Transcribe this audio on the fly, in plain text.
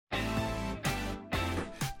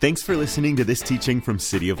Thanks for listening to this teaching from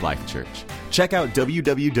City of Life Church. Check out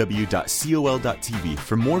www.col.tv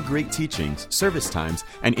for more great teachings, service times,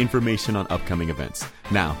 and information on upcoming events.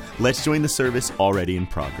 Now, let's join the service already in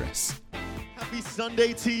progress. Happy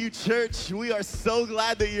Sunday to you, church. We are so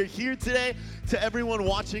glad that you're here today. To everyone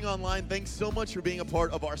watching online, thanks so much for being a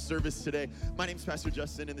part of our service today. My name is Pastor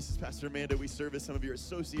Justin, and this is Pastor Amanda. We serve as some of your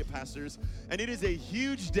associate pastors, and it is a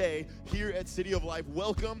huge day here at City of Life.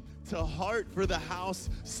 Welcome to Heart for the House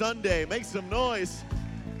Sunday. Make some noise.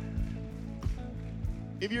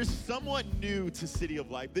 If you're somewhat new to City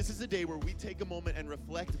of Life, this is a day where we take a moment and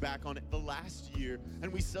reflect back on the last year,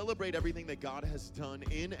 and we celebrate everything that God has done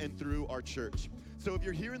in and through our church. So if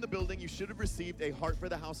you're here in the building, you should have received a Heart for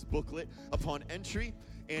the House booklet upon entry.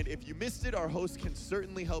 And if you missed it, our host can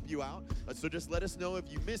certainly help you out. So just let us know if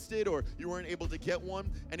you missed it or you weren't able to get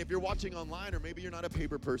one. And if you're watching online, or maybe you're not a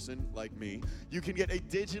paper person like me, you can get a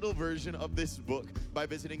digital version of this book by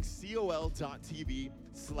visiting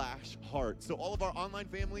col.tv/heart. So all of our online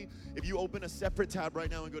family, if you open a separate tab right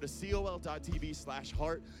now and go to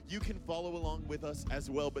col.tv/heart, you can follow along with us as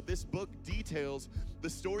well. But this book details the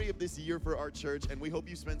story of this year for our church, and we hope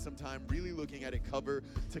you spend some time really looking at it cover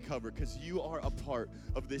to cover, because you are a part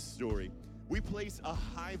of this story. We place a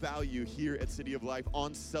high value here at City of Life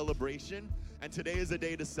on celebration, and today is a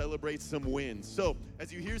day to celebrate some wins. So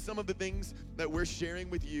as you hear some of the things that we're sharing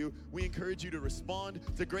with you, we encourage you to respond.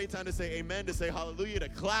 It's a great time to say amen, to say hallelujah, to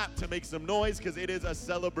clap, to make some noise, because it is a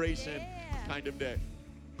celebration kind of day.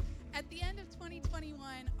 At the end of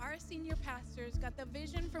 2021, our senior pastors got the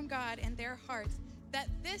vision from God in their hearts that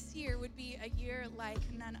this year would be a year like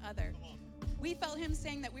none other. We felt him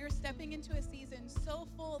saying that we were stepping into a season so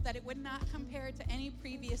full that it would not compare to any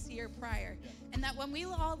previous year prior. And that when we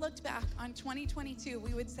all looked back on 2022,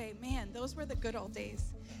 we would say, man, those were the good old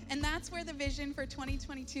days. And that's where the vision for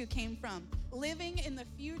 2022 came from, living in the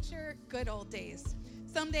future good old days.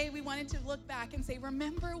 Someday we wanted to look back and say,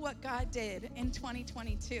 remember what God did in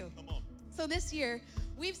 2022. Come on. So this year,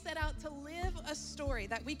 we've set out to live a story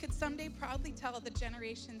that we could someday proudly tell the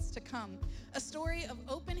generations to come. A story of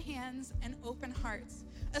open hands and open hearts.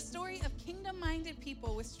 A story of kingdom-minded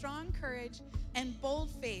people with strong courage and bold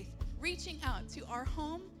faith, reaching out to our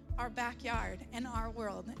home, our backyard, and our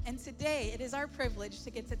world. And today, it is our privilege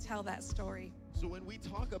to get to tell that story. So when we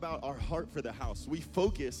talk about our heart for the house, we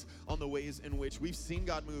focus on the ways in which we've seen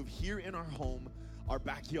God move here in our home, our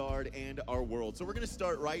backyard, and our world. So we're going to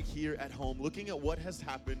start right here at home, looking at what has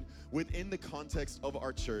happened within the context of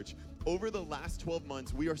our church. Over the last 12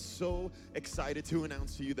 months, we are so excited to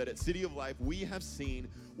announce to you that at City of Life, we have seen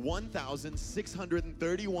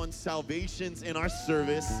 1,631 salvations in our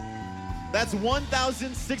service. That's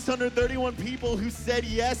 1,631 people who said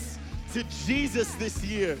yes to Jesus this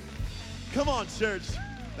year. Come on, church.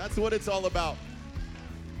 That's what it's all about.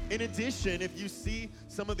 In addition, if you see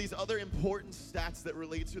some of these other important stats that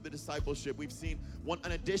relate to the discipleship, we've seen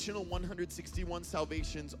an additional 161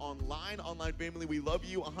 salvations online family. We love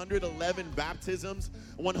you. 111 baptisms,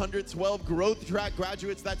 112 growth track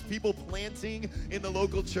graduates. That's people planting in the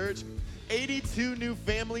local church. 82 new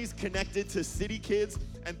families connected to City Kids,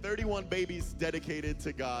 and 31 babies dedicated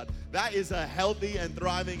to God. That is a healthy and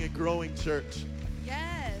thriving and growing church.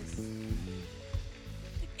 Yes.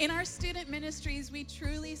 In our student ministries, we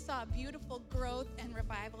truly saw beautiful growth and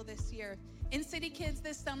revival this year. In City Kids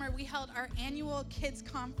this summer, we held our annual kids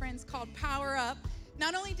conference called Power Up.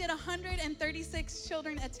 Not only did 136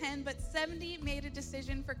 children attend, but 70 made a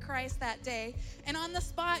decision for Christ that day. And on the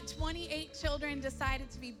spot, 28 children decided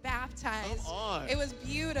to be baptized. Come on. It was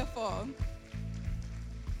beautiful.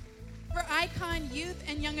 For Icon Youth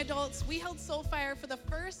and Young Adults, we held Soulfire for the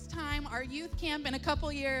first time, our youth camp in a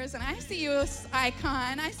couple years. And I see you,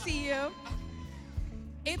 Icon. I see you.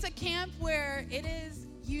 It's a camp where it is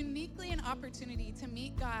uniquely an opportunity to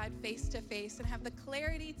meet God face to face and have the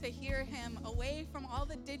clarity to hear him away from all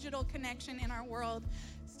the digital connection in our world.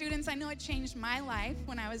 Students, I know it changed my life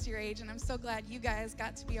when I was your age, and I'm so glad you guys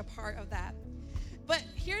got to be a part of that. But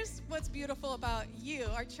here's what's beautiful about you,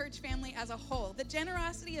 our church family as a whole. The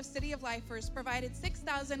generosity of City of Lifers provided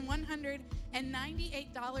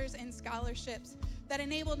 $6,198 in scholarships that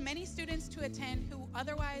enabled many students to attend who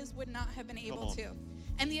otherwise would not have been able to.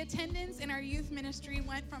 And the attendance in our youth ministry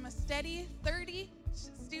went from a steady 30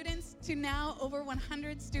 students to now over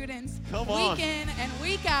 100 students. Week in and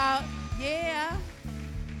week out. Yeah.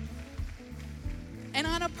 And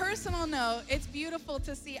on a personal note, it's beautiful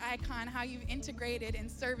to see Icon, how you've integrated in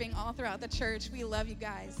serving all throughout the church. We love you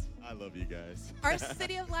guys. I love you guys. Our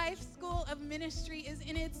City of Life School of Ministry is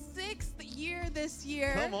in its 6th year this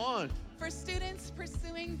year. Come on. For students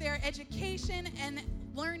pursuing their education and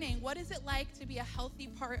learning what is it like to be a healthy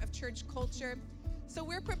part of church culture. So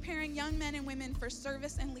we're preparing young men and women for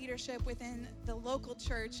service and leadership within the local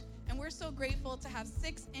church, and we're so grateful to have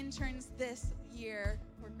 6 interns this year.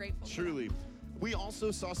 We're grateful. Truly. We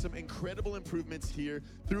also saw some incredible improvements here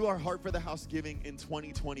through our Heart for the House giving in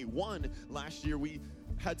 2021. Last year, we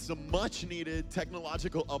had some much needed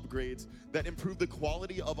technological upgrades that improved the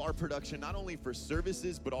quality of our production, not only for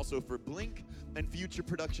services, but also for Blink and future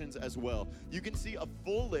productions as well. You can see a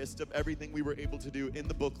full list of everything we were able to do in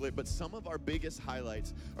the booklet, but some of our biggest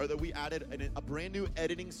highlights are that we added a brand new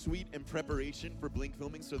editing suite in preparation for Blink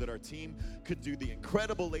filming so that our team could do the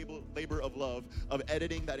incredible labor of love of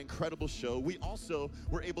editing that incredible show. We also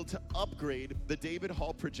were able to upgrade the David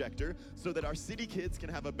Hall projector so that our city kids can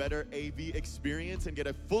have a better AV experience and get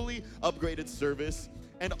a fully upgraded service.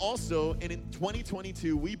 And also, in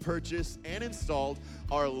 2022, we purchased and installed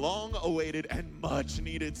our long-awaited and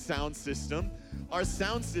much-needed sound system. Our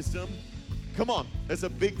sound system, come on, that's a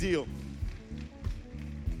big deal.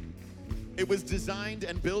 It was designed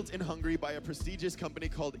and built in Hungary by a prestigious company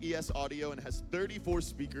called ES Audio and has 34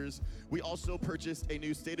 speakers. We also purchased a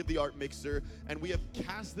new state-of-the-art mixer, and we have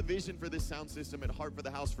cast the vision for this sound system at Heart for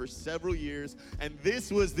the House for several years, and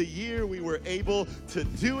this was the year we were able to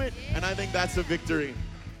do it, and I think that's a victory.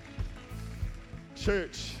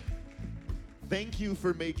 Church, thank you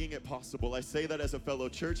for making it possible. I say that as a fellow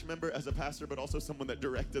church member, as a pastor, but also someone that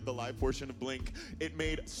directed the live portion of Blink. It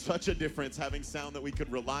made such a difference having sound that we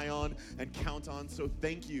could rely on and count on. So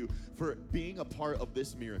thank you for being a part of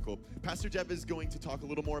this miracle. Pastor Jeff is going to talk a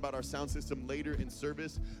little more about our sound system later in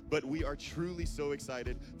service, but we are truly so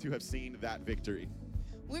excited to have seen that victory.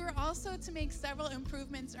 We were also to make several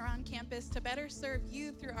improvements around campus to better serve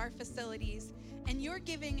you through our facilities. And your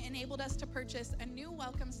giving enabled us to purchase a new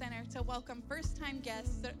welcome center to welcome first-time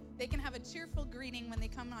guests so they can have a cheerful greeting when they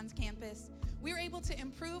come on campus. We were able to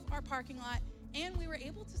improve our parking lot, and we were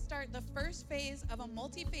able to start the first phase of a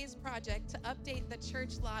multi-phase project to update the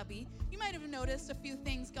church lobby. You might have noticed a few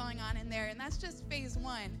things going on in there, and that's just phase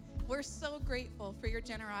 1. We're so grateful for your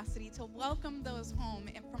generosity to welcome those home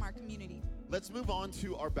from our community. Let's move on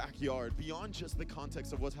to our backyard. Beyond just the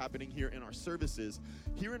context of what's happening here in our services,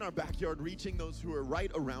 here in our backyard, reaching those who are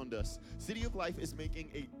right around us, City of Life is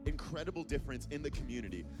making an incredible difference in the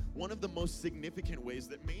community. One of the most significant ways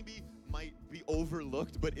that maybe might be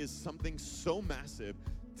overlooked, but is something so massive.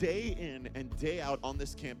 Day in and day out on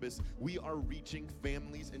this campus, we are reaching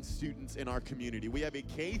families and students in our community. We have a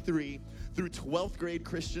K-3 through 12th grade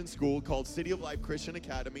Christian school called City of Life Christian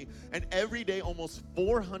Academy, and every day almost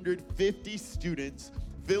 450 students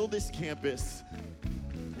fill this campus.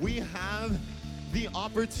 We have the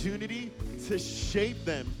opportunity to shape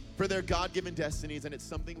them for their God-given destinies, and it's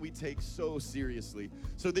something we take so seriously.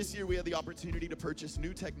 So this year we had the opportunity to purchase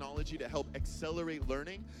new technology to help accelerate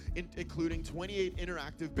learning, including 28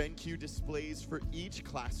 interactive BenQ displays for each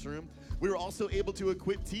classroom. We were also able to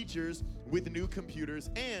equip teachers with new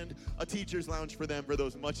computers and a teacher's lounge for them for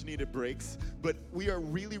those much-needed breaks. But we are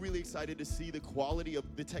really, really excited to see the quality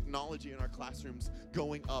of the technology in our classrooms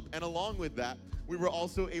going up. And along with that, we were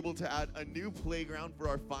also able to add a new playground for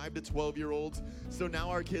our 5 to 12-year-olds. So now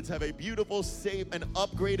our kids have a beautiful, safe, and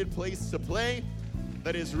upgraded place to play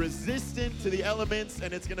that is resistant to the elements,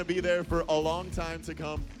 and it's gonna be there for a long time to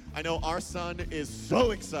come. I know our son is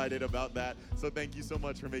so excited about that, so thank you so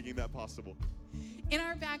much for making that possible. In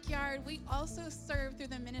our backyard, we also serve through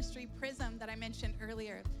the ministry PRISM that I mentioned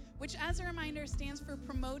earlier, which, as a reminder, stands for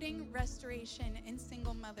Promoting Restoration in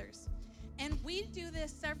Single Mothers. And we do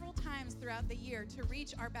this several times throughout the year to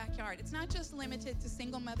reach our backyard. It's not just limited to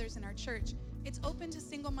single mothers in our church. It's open to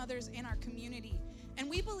single mothers in our community. And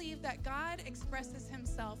we believe that God expresses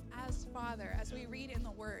himself as Father, as we read in the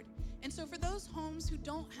Word. And so for those homes who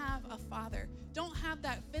don't have a father, don't have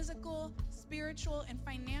that physical, spiritual, and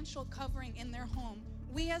financial covering in their home,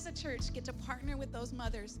 we as a church get to partner with those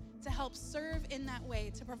mothers to help serve in that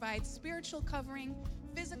way, to provide spiritual covering,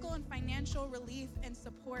 physical and financial relief and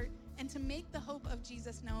support, and to make the hope of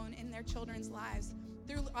Jesus known in their children's lives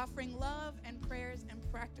through offering love and prayers and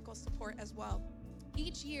practical support as well.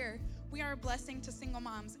 Each year, we are a blessing to single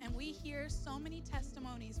moms, and we hear so many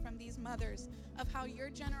testimonies from these mothers of how your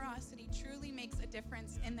generosity truly makes a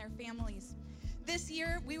difference in their families. This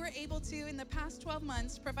year, we were able to, in the past 12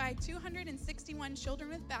 months, provide 261 children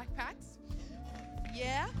with backpacks.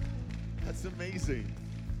 Yeah. That's amazing.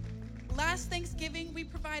 Last Thanksgiving, we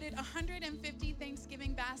provided 150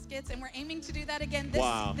 Thanksgiving baskets, and we're aiming to do that again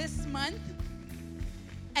this month.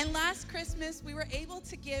 And last Christmas, we were able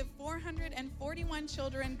to give 441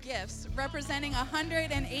 children gifts, representing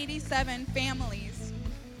 187 families.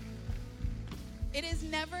 It is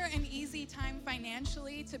never an easy time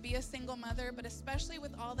financially to be a single mother, but especially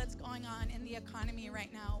with all that's going on in the economy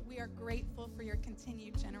right now, we are grateful for your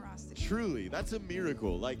continued generosity. Truly, that's a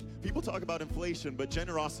miracle. Like, people talk about inflation, but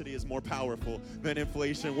generosity is more powerful than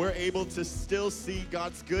inflation. We're able to still see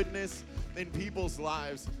God's goodness in people's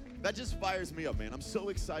lives. That just fires me up, man. I'm so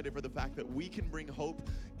excited for the fact that we can bring hope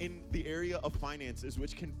in the area of finances,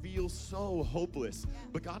 which can feel so hopeless.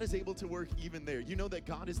 But God is able to work even there. You know that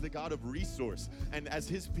God is the God of resource. And as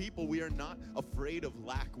his people, we are not afraid of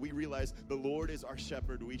lack. We realize the Lord is our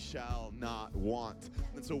shepherd. We shall not want.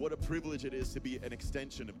 And so what a privilege it is to be an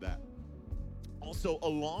extension of that. Also,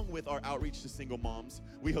 along with our outreach to single moms,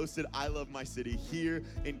 we hosted I Love My City here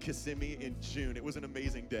in Kissimmee in June. It was an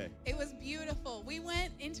amazing day. It was beautiful. We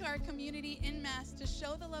went into our community en masse to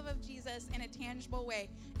show the love of Jesus in a tangible way.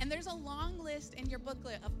 And there's a long list in your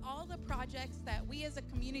booklet of all the projects that we as a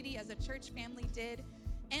community, as a church family did.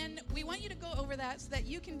 And we want you to go over that so that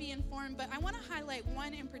you can be informed. But I want to highlight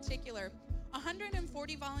one in particular.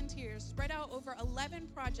 140 volunteers spread out over 11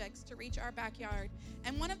 projects to reach our backyard.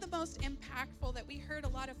 And one of the most impactful that we heard a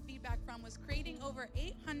lot of feedback from was creating over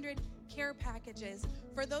 800 care packages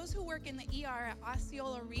for those who work in the ER at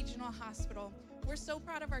Osceola Regional Hospital. We're so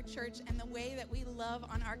proud of our church and the way that we love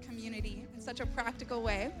on our community in such a practical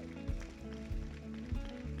way.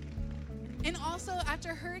 And also,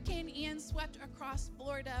 after Hurricane Ian swept across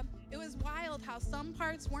Florida, it was wild how some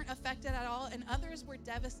parts weren't affected at all and others were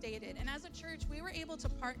devastated. And as a church, we were able to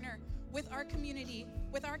partner with our community,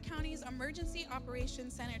 with our county's Emergency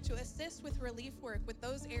Operations Center to assist with relief work with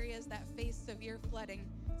those areas that face severe flooding.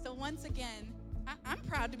 So once again, I'm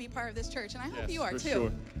proud to be part of this church, and I hope you are too.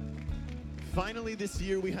 Sure. Finally, this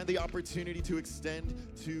year, we had the opportunity to extend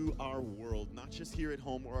to our world, not just here at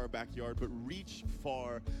home or our backyard, but reach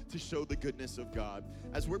far to show the goodness of God.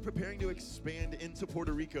 As we're preparing to expand into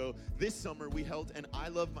Puerto Rico, this summer we held an I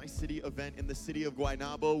Love My City event in the city of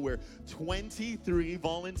Guaynabo, where 23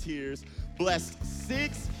 volunteers blessed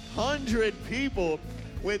 600 people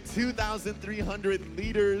with 2,300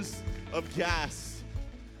 liters of gas.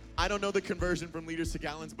 I don't know the conversion from liters to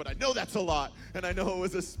gallons, but I know that's a lot, and I know it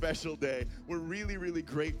was a special day. We're really, really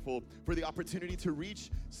grateful for the opportunity to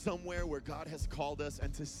reach somewhere where God has called us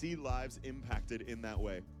and to see lives impacted in that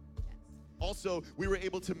way. Also, we were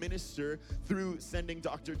able to minister through sending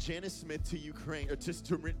Dr. Janice Smith to Ukraine, or just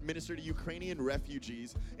to minister to Ukrainian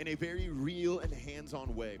refugees in a very real and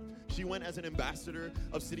hands-on way. She went as an ambassador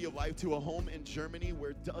of City of Life to a home in Germany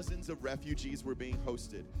where dozens of refugees were being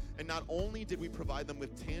hosted. And not only did we provide them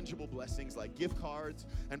with tangible blessings like gift cards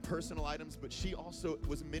and personal items, but she also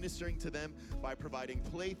was ministering to them by providing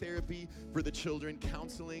play therapy for the children,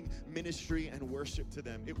 counseling, ministry, and worship to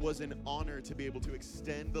them. It was an honor to be able to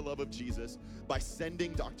extend the love of Jesus by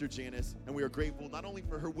sending Dr. Janice, and we are grateful not only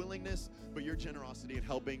for her willingness, but your generosity in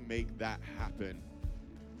helping make that happen.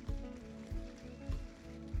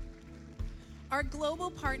 Our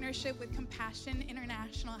global partnership with Compassion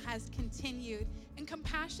International has continued, and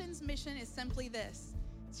Compassion's mission is simply this: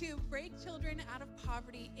 to break children out of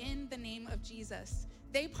poverty in the name of Jesus.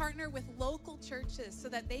 They partner with local churches so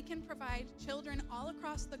that they can provide children all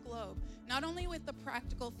across the globe, not only with the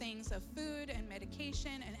practical things of food and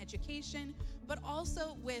medication and education, but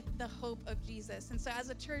also with the hope of Jesus. And so as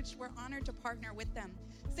a church, we're honored to partner with them.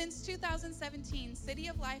 Since 2017, City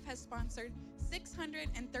of Life has sponsored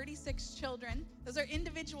 636 children. Those are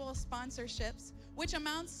individual sponsorships, which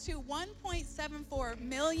amounts to $1.74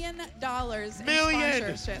 million in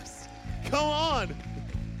sponsorships. Come on!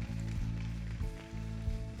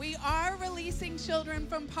 We are releasing children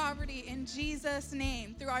from poverty in Jesus'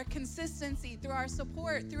 name through our consistency, through our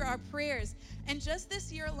support, through our prayers. And just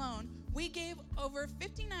this year alone, we gave over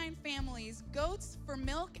 59 families goats for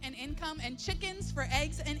milk and income and chickens for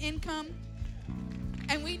eggs and income.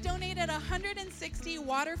 And we donated 160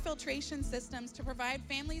 water filtration systems to provide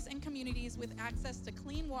families and communities with access to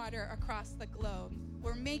clean water across the globe.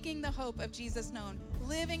 We're making the hope of Jesus known,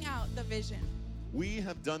 living out the vision. We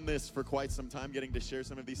have done this for quite some time, getting to share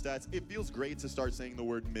some of these stats. It feels great to start saying the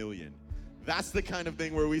word million. That's the kind of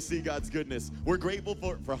thing where we see God's goodness. We're grateful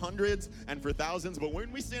for hundreds and for thousands, but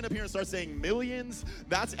when we stand up here and start saying millions,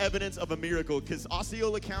 that's evidence of a miracle, because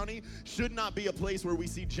Osceola County should not be a place where we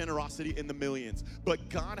see generosity in the millions. But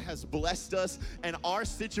God has blessed us, and our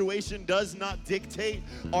situation does not dictate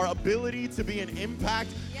our ability to be an impact.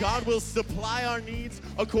 Yes. God will supply our needs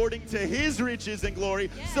according to his riches and glory.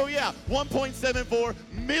 Yes. So yeah, 1.74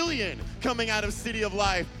 million coming out of City of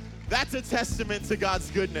Life. That's a testament to God's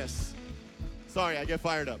goodness. Sorry, I get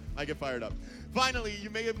fired up. Finally, you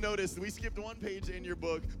may have noticed we skipped one page in your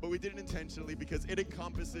book, but we did it intentionally because it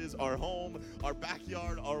encompasses our home, our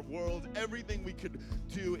backyard, our world. Everything we could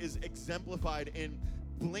do is exemplified in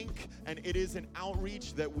Blink, and it is an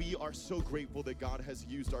outreach that we are so grateful that God has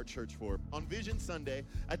used our church for. On Vision Sunday,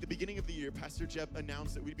 at the beginning of the year, Pastor Jeff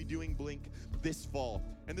announced that we'd be doing Blink this fall.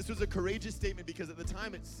 And this was a courageous statement because at the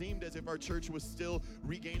time it seemed as if our church was still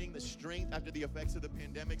regaining the strength after the effects of the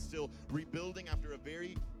pandemic, still rebuilding after a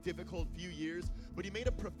very difficult few years. But he made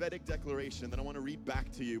a prophetic declaration that I want to read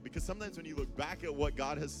back to you, because sometimes when you look back at what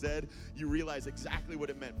God has said, you realize exactly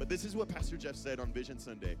what it meant. But this is what Pastor Jeff said on Vision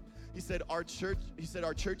Sunday. He said, our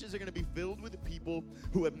churches are going to be filled with people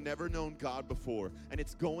who have never known God before, and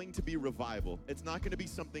it's going to be revival. It's not going to be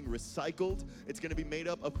something recycled. It's going to be made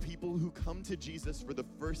up of people who come to Jesus for the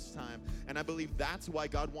first time. And I believe that's why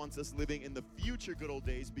God wants us living in the future good old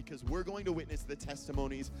days, because we're going to witness the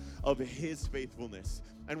testimonies of his faithfulness.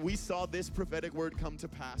 And we saw this prophetic word come to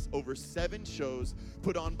pass over 7 shows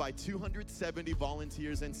put on by 270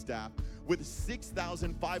 volunteers and staff, with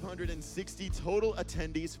 6,560 total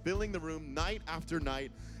attendees filling the room night after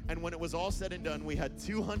night. And when it was all said and done, we had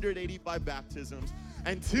 285 baptisms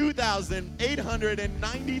and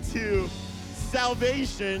 2,892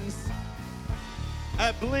 salvations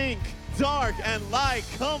at Blink, Dark, and Light.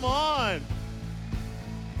 Come on.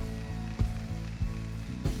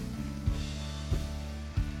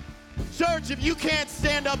 Church, if you can't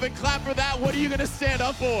stand up and clap for that, what are you going to stand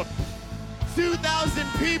up for? 2,000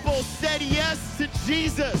 people said yes to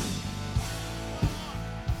Jesus.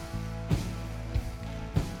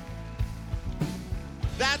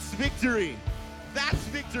 That's victory. That's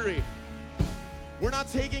victory. We're not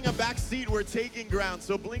taking a back seat, we're taking ground.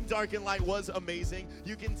 So Blink, Dark, and Light was amazing.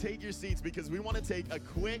 You can take your seats because we want to take a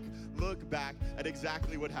quick look back at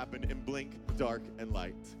exactly what happened in Blink, Dark, and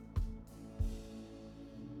Light.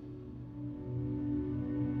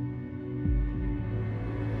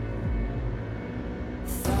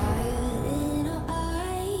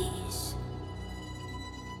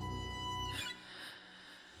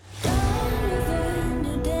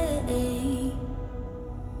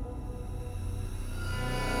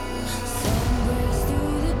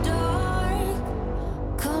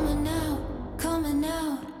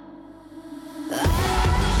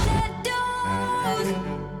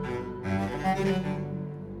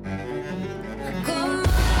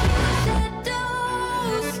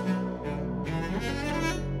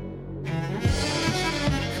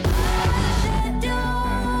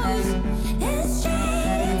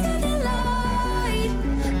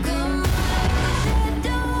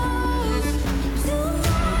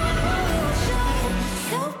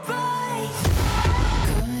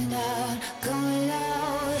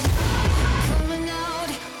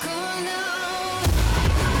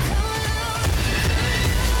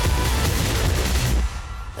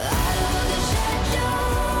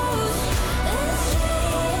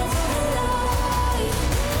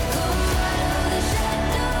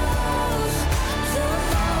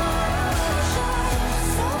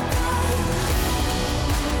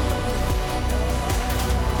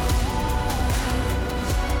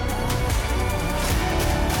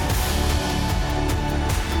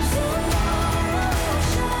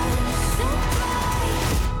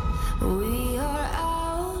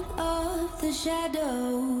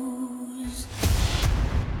 Shadows.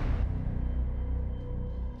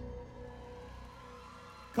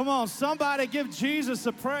 Come on, somebody give Jesus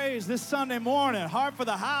a praise this Sunday morning. Heart for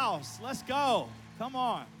the house. Let's go. Come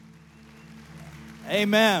on.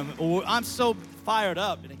 Amen. I'm so fired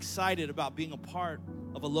up and excited about being a part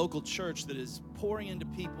of a local church that is pouring into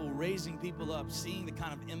people, raising people up, seeing the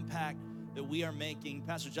kind of impact that we are making.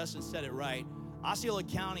 Pastor Justin said it right. Osceola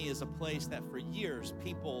County is a place that for years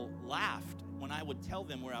people laughed when I would tell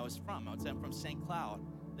them where I was from. I would say I'm from St. Cloud.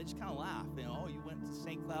 They just kind of laughed. You know, oh, you went to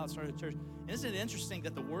St. Cloud, started a church. And isn't it interesting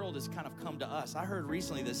that the world has kind of come to us? I heard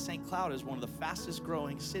recently that St. Cloud is one of the fastest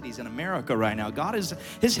growing cities in America right now.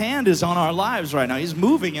 His hand is on our lives right now. He's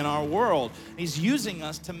moving in our world. He's using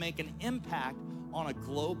us to make an impact on a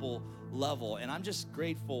global level. And I'm just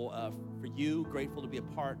grateful for you, grateful to be a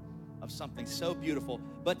part of something so beautiful.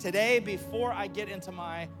 But today, before I get into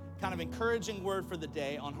my kind of encouraging word for the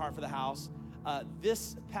day on Heart for the House,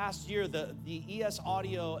 this past year, the ES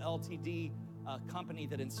Audio Ltd. Company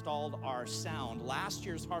that installed our sound, last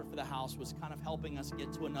year's Heart for the House was kind of helping us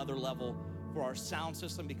get to another level for our sound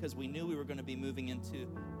system because we knew we were going to be moving into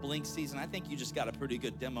Blink season. I think you just got a pretty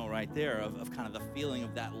good demo right there of kind of the feeling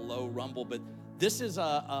of that low rumble. But this is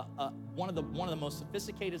one of the most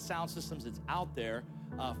sophisticated sound systems that's out there.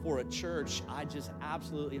 for a church, I just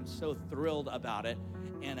absolutely am so thrilled about it.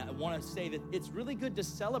 And I want to say that it's really good to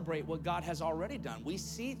celebrate what God has already done. We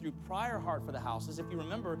see through prior Heart for the Houses, if you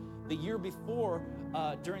remember the year before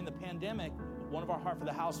during the pandemic, one of our Heart for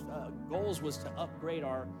the House goals was to upgrade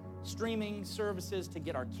our streaming services, to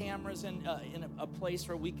get our cameras in a place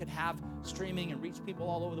where we could have streaming and reach people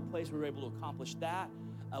all over the place. We were able to accomplish that.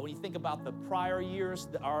 When you think about the prior years,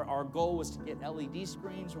 our goal was to get LED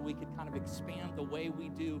screens where we could kind of expand the way we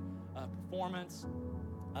do performance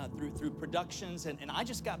through productions. And I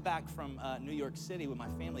just got back from New York City with my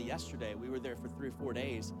family yesterday. We were there for 3 or 4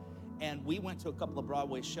 days, and we went to a couple of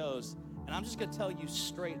Broadway shows. And I'm just going to tell you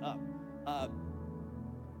straight up,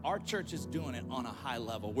 our church is doing it on a high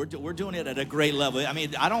level. We're doing it at a great level. I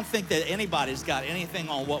mean, I don't think that anybody's got anything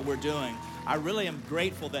on what we're doing. I really am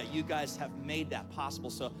grateful that you guys have made that possible.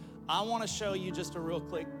 So I want to show you just a real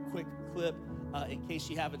quick clip in case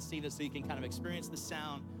you haven't seen it, so you can kind of experience the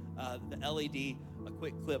sound, the LED, a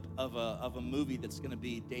quick clip of a movie that's going to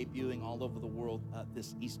be debuting all over the world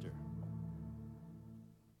this Easter.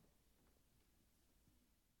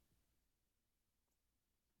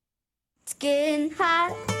 It's getting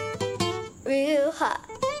hot, real hot.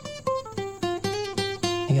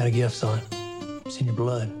 You got a gift, son. It's in your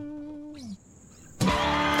blood.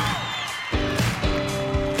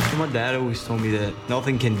 My dad always told me that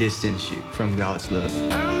nothing can distance you from God's love.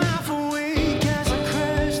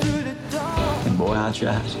 And boy, I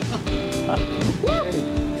tried.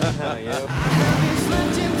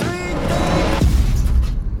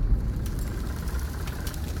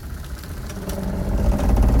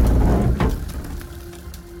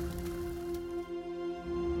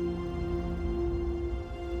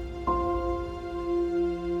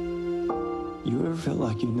 You ever feel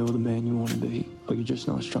like you know the man you want to be, but you're just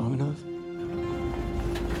not strong enough?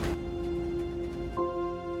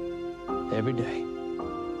 Every day.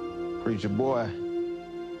 Preacher boy.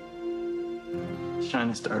 Just trying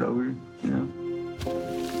to start over, you know?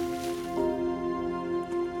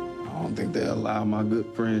 I don't think they allow my good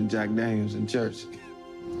friend Jack Daniels in church.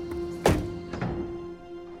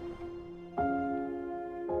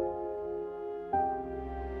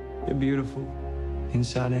 You're beautiful,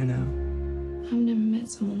 inside and out. I've never met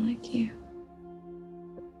someone like you.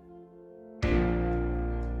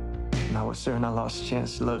 And I was certain I lost a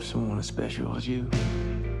chance to love someone as special as you.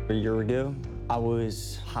 A year ago, I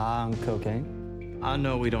was high on cocaine. I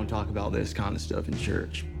know we don't talk about this kind of stuff in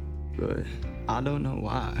church, but I don't know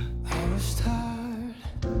why. I was tired.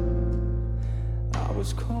 I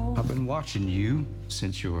was cold. I've been watching you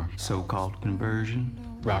since your so-called conversion.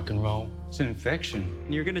 Rock and roll. It's an infection.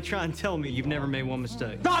 You're gonna try and tell me you've never made one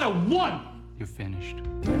mistake. Not a one! You're finished.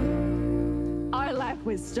 Our life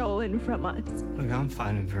was stolen from us. Look, I'm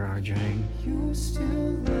fighting for our dream.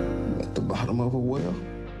 At the bottom of a well,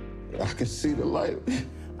 I can see the light.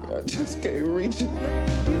 I just can't reach it.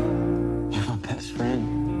 You're my best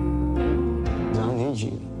friend. I need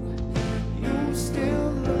you.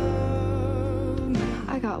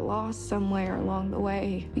 I got lost somewhere along the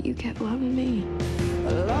way, but you kept loving me.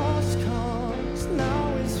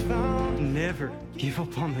 Never give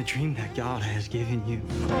up on the dream that God has given you.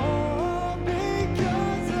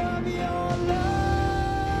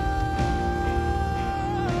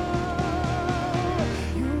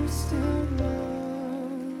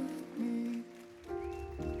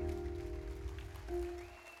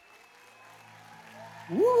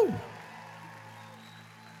 Woo!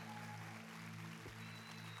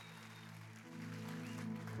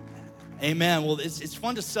 Amen. Well, it's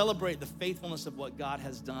fun to celebrate the faithfulness of what God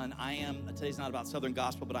has done. Today's not about Southern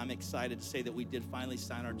Gospel, but I'm excited to say that we did finally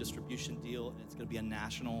sign our distribution deal, and it's going to be a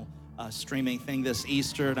national streaming thing this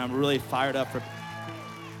Easter, and I'm really fired up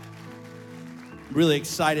really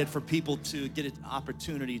excited for people to get an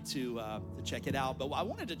opportunity to check it out. But I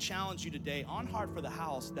wanted to challenge you today on Heart for the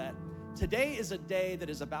House that today is a day that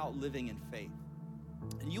is about living in faith.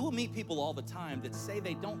 And you will meet people all the time that say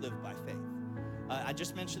they don't live by faith. I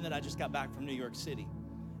just mentioned that I just got back from New York City.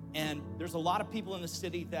 And there's a lot of people in the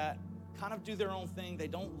city that kind of do their own thing. They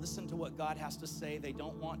don't listen to what God has to say. They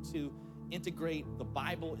don't want to integrate the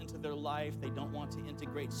Bible into their life. They don't want to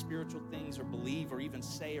integrate spiritual things or believe or even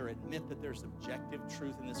say or admit that there's objective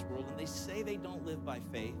truth in this world. And they say they don't live by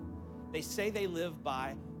faith. They say they live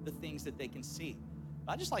by the things that they can see.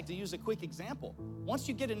 I just like to use a quick example. Once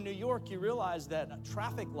you get in New York, you realize that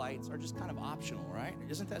traffic lights are just kind of optional, right?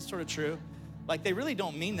 Isn't that sort of true? Like, they really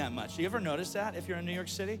don't mean that much. You ever notice that if you're in New York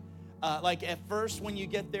City? Like, at first, when you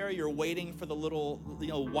get there, you're waiting for the little,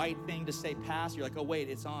 white thing to say pass. You're like, oh, wait,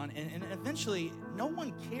 it's on. And eventually, no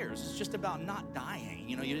one cares. It's just about not dying.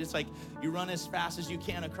 It's like you run as fast as you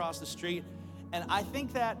can across the street. And I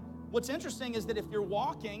think that what's interesting is that if you're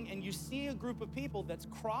walking and you see a group of people that's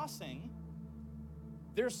crossing,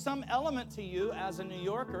 there's some element to you as a New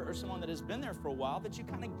Yorker or someone that has been there for a while that you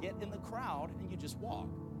kind of get in the crowd and you just walk.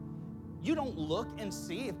 You don't look and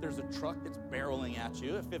see if there's a truck that's barreling at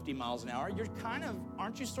you at 50 miles an hour. You're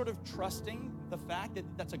aren't you sort of trusting the fact that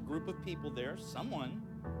that's a group of people there? Someone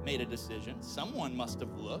made a decision. Someone must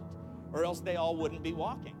have looked, or else they all wouldn't be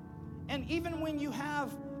walking. And even when you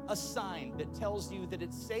have a sign that tells you that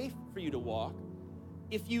it's safe for you to walk,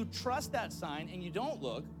 if you trust that sign and you don't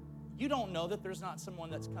look, you don't know that there's not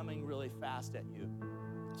someone that's coming really fast at you.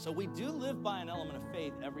 So we do live by an element of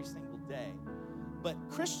faith every single day. But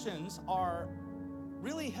Christians are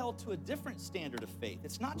really held to a different standard of faith.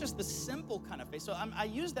 It's not just the simple kind of faith. So I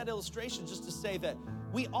use that illustration just to say that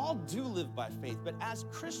we all do live by faith. But as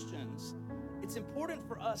Christians, it's important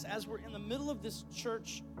for us, as we're in the middle of this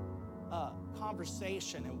church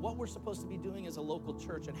conversation and what we're supposed to be doing as a local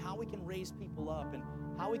church and how we can raise people up and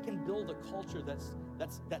how we can build a culture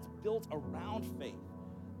that's built around faith.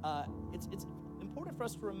 It's important for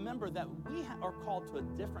us to remember that we are called to a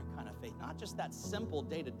different kind of faith, not just that simple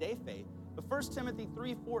day-to-day faith. But 1 Timothy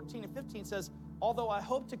 3:14 and 15 says, although I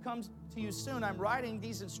hope to come to you soon, I'm writing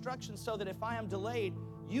these instructions so that if I am delayed,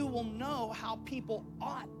 you will know how people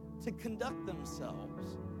ought to conduct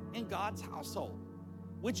themselves in God's household,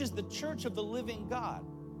 which is the church of the living God,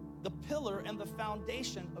 the pillar and the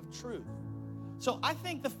foundation of truth. So I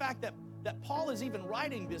think the fact that Paul is even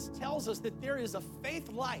writing this tells us that there is a faith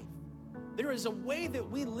life. There is a way that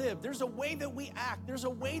we live. There's a way that we act. There's a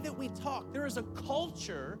way that we talk. There is a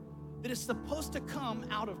culture that is supposed to come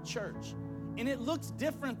out of church. And it looks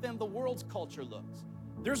different than the world's culture looks.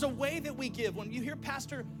 There's a way that we give. When you hear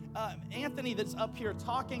Pastor Anthony that's up here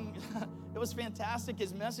talking, it was fantastic,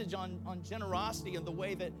 his message on generosity and the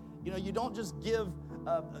way that, you don't just give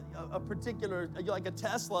a particular, like a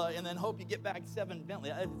Tesla, and then hope you get back 7 Bentley.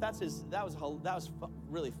 That was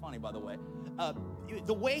really funny, by the way.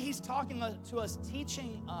 The way he's talking to us,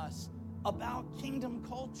 teaching us about kingdom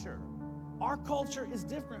culture. Our culture is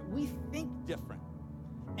different. We think different.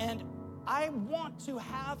 And I want to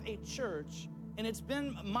have a church, and it's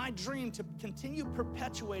been my dream to continue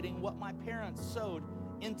perpetuating what my parents sowed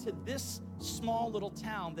into this small little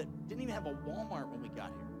town that didn't even have a Walmart when we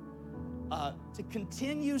got here. To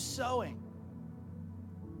continue sowing.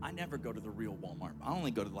 I never go to the real Walmart. I only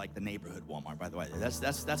go to like the neighborhood Walmart, by the way. That's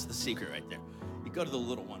the secret right there. You go to the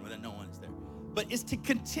little one where no one is there. But it's to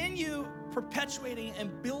continue perpetuating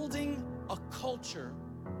and building a culture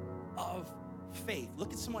of faith.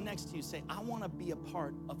 Look at someone next to you, say, I want to be a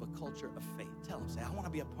part of a culture of faith. Tell them, say, I want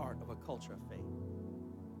to be a part of a culture of faith.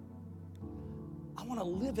 I want to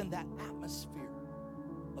live in that atmosphere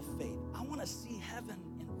of faith. I want to see heaven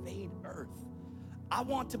invade earth. I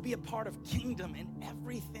want to be a part of kingdom in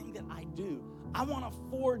everything that I do. I want to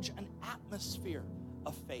forge an atmosphere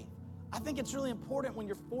of faith. I think it's really important when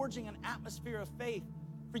you're forging an atmosphere of faith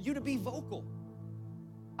for you to be vocal.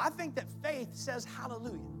 I think that faith says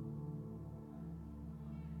hallelujah.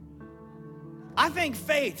 I think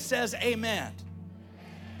faith says amen.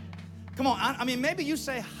 Come on, I mean, maybe you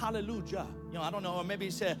say hallelujah. I don't know, or maybe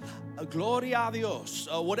you say gloria a Dios,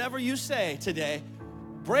 or whatever you say today.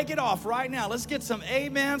 Break it off right now. Let's get some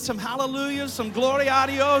amen, some hallelujah, some gloria a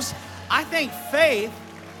Dios. I think faith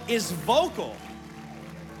is vocal.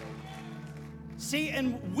 See,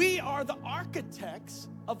 and we are the architects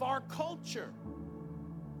of our culture.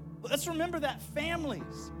 Let's remember that,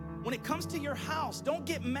 families. When it comes to your house, don't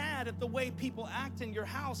get mad at the way people act in your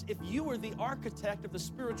house if you are the architect of the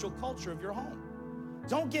spiritual culture of your home.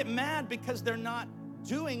 Don't get mad because they're not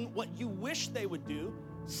doing what you wish they would do.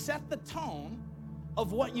 Set the tone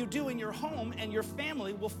of what you do in your home, and your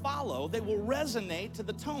family will follow. They will resonate to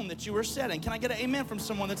the tone that you are setting. Can I get an amen from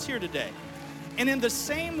someone that's here today? And in the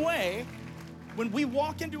same way, when we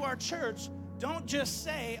walk into our church, don't just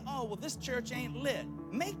say, oh, well, this church ain't lit.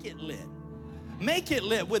 Make it lit. Make it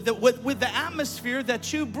lit with the atmosphere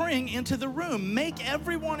that you bring into the room. Make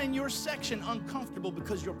everyone in your section uncomfortable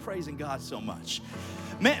because you're praising God so much.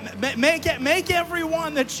 Make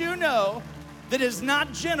everyone that you know that is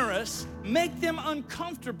not generous, make them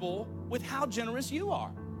uncomfortable with how generous you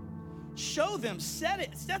are. Show them, set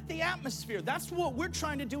the atmosphere. That's what we're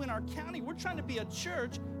trying to do in our county. We're trying to be a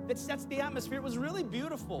church that sets the atmosphere. It was really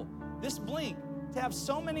beautiful, this Blink, to have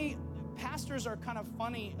so many pastors are kind of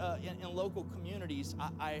funny in local communities.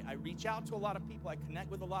 I reach out to a lot of people. I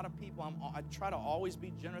connect with a lot of people. I try to always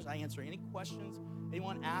be generous. I answer any questions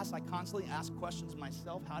anyone asks. I constantly ask questions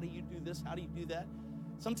myself. How do you do this? How do you do that?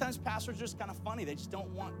 Sometimes pastors are just kind of funny. They just don't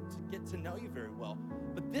want to get to know you very well.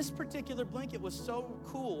 But this particular blanket was so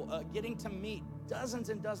cool, getting to meet dozens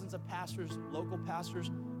and dozens of pastors, local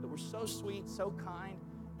pastors that were so sweet, so kind,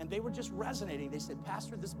 and they were just resonating. They said,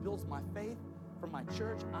 Pastor, this builds my faith for my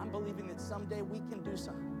church. I'm believing that someday we can do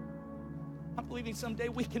something. I'm believing someday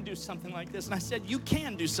we can do something like this. And I said, you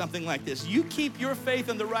can do something like this. You keep your faith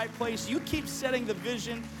in the right place. You keep setting the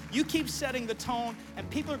vision. You keep setting the tone. And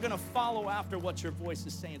people are going to follow after what your voice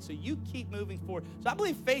is saying. So you keep moving forward. So I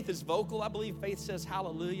believe faith is vocal. I believe faith says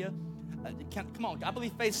hallelujah. Come on. I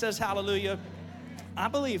believe faith says hallelujah. I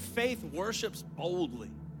believe faith worships boldly.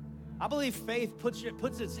 I believe faith puts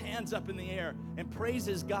its hands up in the air and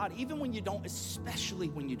praises God, even when you don't, especially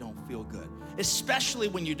when you don't feel good, especially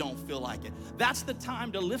when you don't feel like it. That's the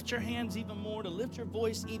time to lift your hands even more, to lift your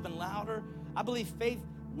voice even louder. I believe faith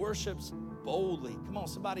worships boldly. Come on,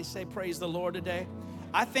 somebody say praise the Lord today.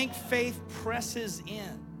 I think faith presses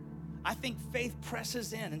in. I think faith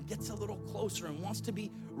presses in and gets a little closer and wants to be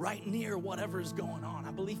right near whatever is going on.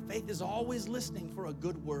 I believe faith is always listening for a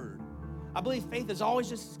good word. I believe faith is always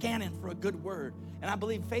just scanning for a good word. And I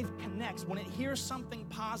believe faith connects. When it hears something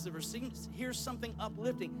positive or hears something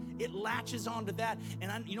uplifting, it latches onto that.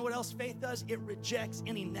 And you know what else faith does? It rejects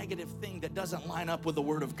any negative thing that doesn't line up with the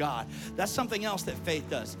Word of God. That's something else that faith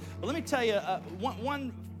does. But let me tell you,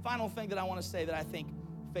 one final thing that I want to say that I think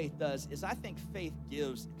faith does is I think faith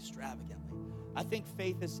gives extravagantly. I think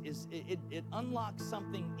faith it unlocks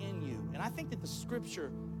something in you. And I think that the scripture,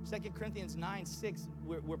 2 Corinthians 9:6,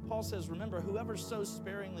 where Paul says, remember, whoever sows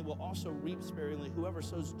sparingly will also reap sparingly. Whoever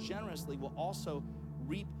sows generously will also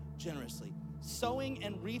reap generously. Sowing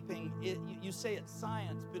and reaping, you say it's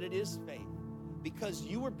science, but it is faith. Because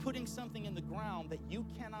you are putting something in the ground that you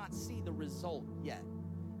cannot see the result yet.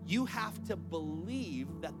 You have to believe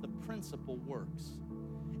that the principle works.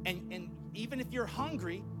 And even if you're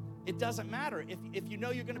hungry, it doesn't matter. If you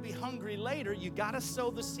know you're going to be hungry later, you got to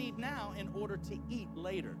sow the seed now in order to eat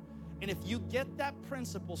later. And if you get that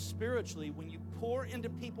principle spiritually, when you pour into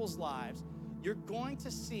people's lives, you're going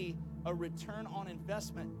to see a return on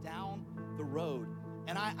investment down the road.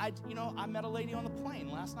 And I met a lady on the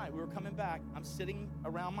plane last night. We were coming back. I'm sitting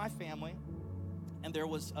around my family, and there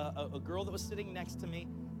was a girl that was sitting next to me,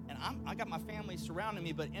 and I got my family surrounding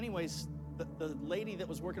me. But anyways, the lady that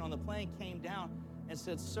was working on the plane came down and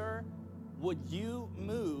said, sir, would you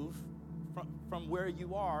move from where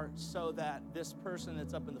you are so that this person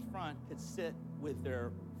that's up in the front could sit with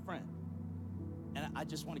their friend? And I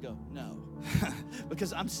just want to go, no,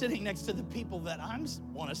 because I'm sitting next to the people that I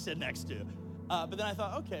want to sit next to. But then I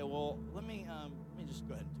thought, okay, well, let me just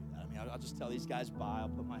go ahead and do that. I mean, I'll just tell these guys bye. I'll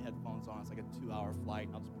put my headphones on. It's like a 2-hour flight,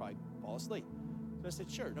 and I'll just probably fall asleep. So I said,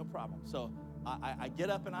 sure, no problem. So I get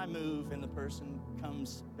up and I move, and the person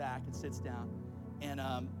comes back and sits down. And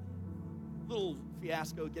little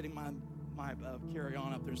fiasco getting my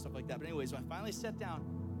carry-on up there and stuff like that. But anyways, when I finally sat down,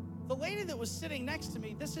 the lady that was sitting next to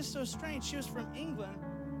me, this is so strange, she was from England,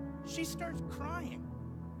 she starts crying.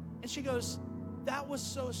 And she goes, that was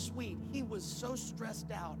so sweet. He was so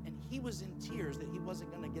stressed out, and he was in tears that he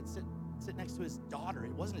wasn't going to sit next to his daughter.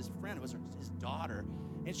 It wasn't his friend, it was his daughter.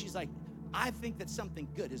 And she's like, I think that something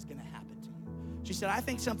good is going to happen to you. She said, I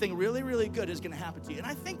think something really, really good is going to happen to you. And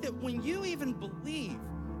I think that when you even believe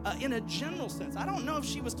in a general sense, I don't know if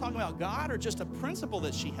she was talking about God or just a principle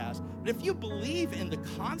that she has, but if you believe in the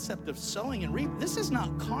concept of sowing and reaping, this is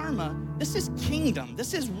not karma, this is kingdom.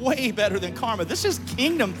 This is way better than karma. This is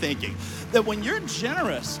kingdom thinking, that when you're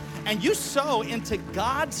generous and you sow into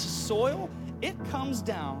God's soil, it comes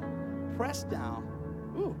down, pressed down,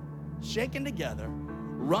 shaken together,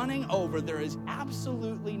 running over. There is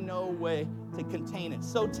absolutely no way to contain it.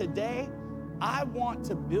 So today, I want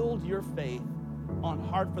to build your faith on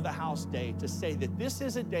Heart for the House Day to say that this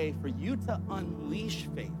is a day for you to unleash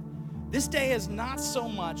faith. This day is not so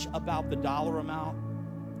much about the dollar amount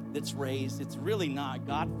that's raised. It's really not.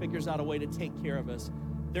 God figures out a way to take care of us.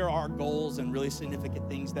 There are goals and really significant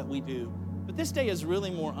things that we do. But this day is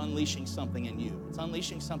really more unleashing something in you. It's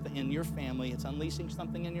unleashing something in your family. It's unleashing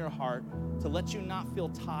something in your heart to let you not feel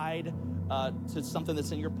tied to something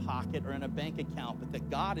that's in your pocket or in a bank account, but that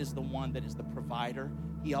God is the one that is the provider.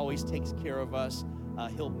 He always takes care of us.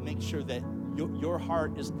 He'll make sure that your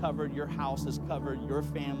heart is covered, your house is covered, your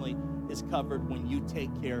family is covered when you take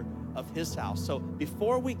care of His house. So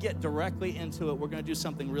before we get directly into it, we're going to do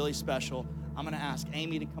something really special. I'm going to ask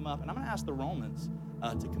Amy to come up, and I'm going to ask the Romans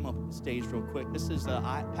to come up on the stage real quick. This is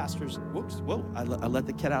pastors. I let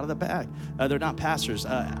the cat out of the bag. They're not pastors.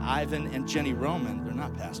 Ivan and Jenny Roman, they're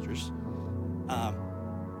not pastors.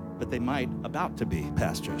 But they might about to be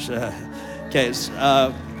pastors. Okay, so,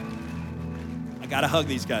 I got to hug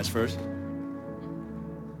these guys first.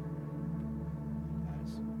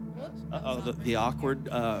 The awkward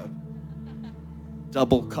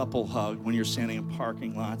double couple hug when you're standing in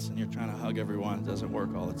parking lots and you're trying to hug everyone. It doesn't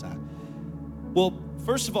work all the time. Well,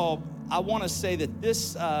 first of all, I want to say that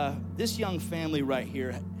this young family right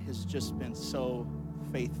here has just been so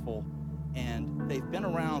faithful, and they've been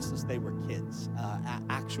around since they were kids,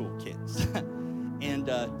 actual kids. And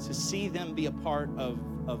to see them be a part of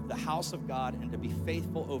the house of God and to be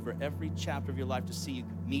faithful over every chapter of your life, to see you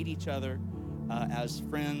meet each other as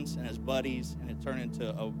friends and as buddies, and it turned into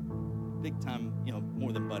a big time,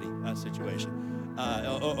 more than buddy situation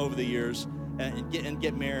over the years, and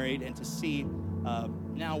get married, and to see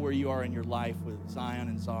now where you are in your life with Zion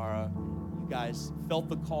and Zara. You guys felt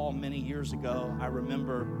the call many years ago. I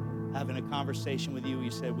remember having a conversation with you.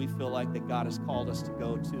 You said, we feel like that God has called us to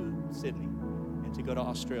go to Sydney and to go to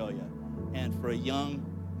Australia. And for a young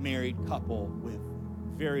married couple with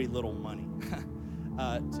very little money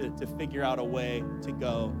to figure out a way to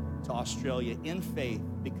go to Australia in faith,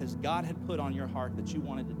 because God had put on your heart that you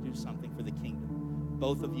wanted to do something for the kingdom.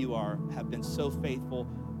 Both of you have been so faithful.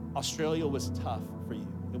 Australia was tough for you.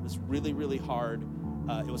 It was really, really hard.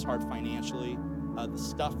 It was hard financially. The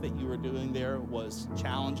stuff that you were doing there was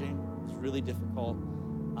challenging. It was really difficult.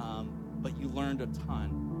 But you learned a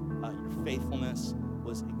ton. Your faithfulness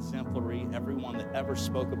was exemplary. Everyone that ever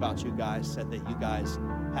spoke about you guys said that you guys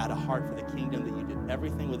had a heart for the kingdom, that you did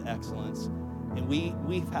everything with excellence. And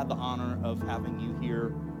we've had the honor of having you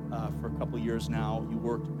here for a couple years now. You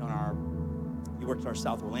worked at our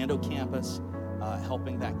South Orlando campus,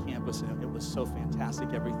 helping that campus, and it was so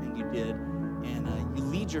fantastic, everything you did. And you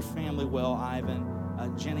lead your family well, Ivan.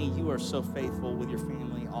 Jenny, you are so faithful with your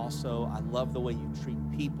family also. I love the way you treat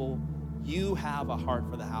people. You have a heart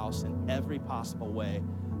for the house in every possible way.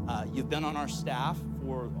 You've been on our staff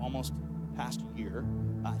for almost past year.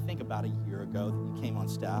 I think about a year ago that you came on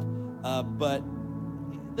staff. But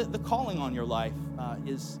the calling on your life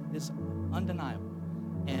is undeniable.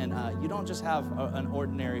 And you don't just have an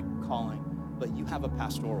ordinary calling, but you have a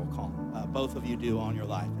pastoral calling. Both of you do on your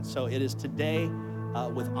life. And so it is today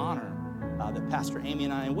with honor that Pastor Amy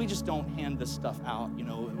and I, and we just don't hand this stuff out,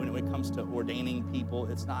 when it comes to ordaining people.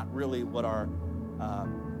 It's not really what our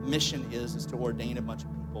mission is to ordain a bunch of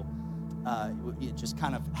people. It just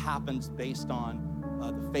kind of happens based on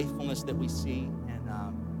the faithfulness that we see and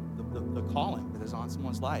the calling that is on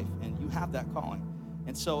someone's life. And you have that calling.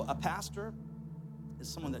 And so a pastor is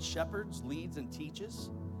someone that shepherds, leads, and teaches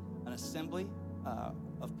an assembly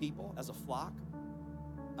of people as a flock.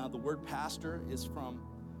 The word pastor is from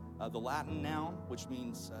the Latin noun, which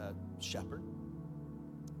means shepherd.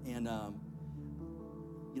 And, I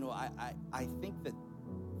think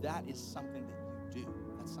that is something that you do.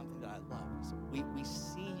 That's something that I love. So we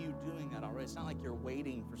see you doing that already. It's not like you're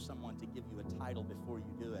waiting for someone to give you a title before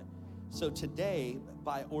you do it. So today,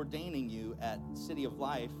 by ordaining you at City of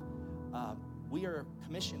Life, we are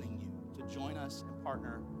commissioning you to join us and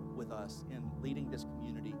partner with us in leading this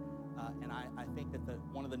community. And I think that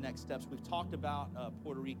one of the next steps, we've talked about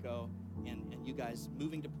Puerto Rico and you guys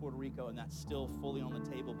moving to Puerto Rico, and that's still fully on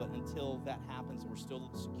the table. But until that happens, we're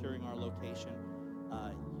still securing our location.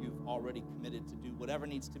 You've already committed to do whatever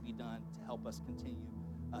needs to be done to help us continue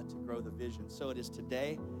to grow the vision. So it is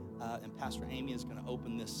today, and Pastor Amy is going to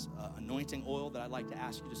open this anointing oil that I'd like to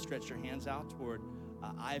ask you to stretch your hands out toward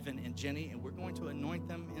Ivan and Jenny, and we're going to anoint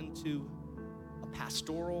them into a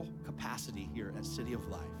pastoral capacity here at City of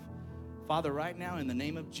Life. Father, right now, in the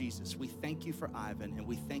name of Jesus, we thank you for Ivan and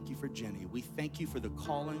we thank you for Jenny. We thank you for the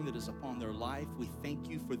calling that is upon their life. We thank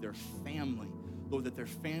you for their family, Lord, that their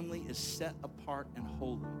family is set apart and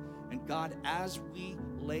holy. And God, as we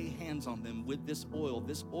lay hands on them with this oil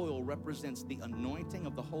represents the anointing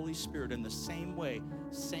of the Holy Spirit in the same way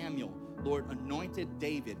Samuel, Lord, anointed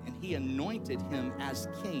David, and he anointed him as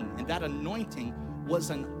king. And that anointing was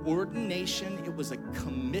an ordination, it was a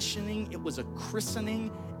commissioning, it was a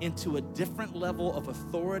christening into a different level of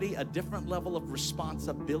authority, a different level of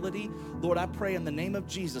responsibility. Lord, I pray in the name of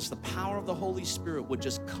Jesus, the power of the Holy Spirit would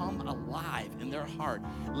just come alive in their heart.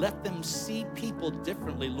 Let them see people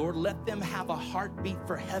differently, Lord. Let them have a heartbeat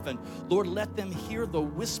for heaven. Lord, let them hear the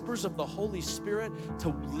whispers of the Holy Spirit to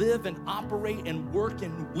live and operate and work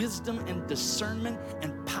in wisdom and discernment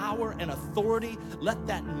and power and authority. Let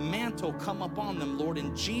that mantle come upon them. them, Lord,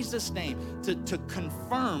 in Jesus' name, to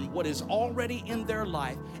confirm what is already in their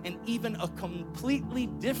life and even a completely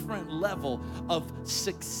different level of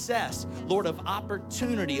success, Lord, of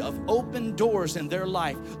opportunity, of open doors in their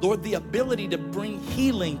life. Lord, the ability to bring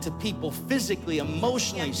healing to people physically,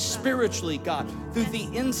 emotionally, spiritually, God, through the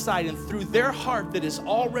insight and through their heart that is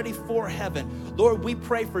already for heaven. Lord, we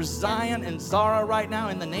pray for Zion and Zara right now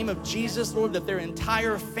in the name of Jesus, Lord, that their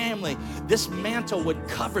entire family, this mantle would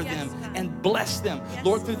cover them and bless them.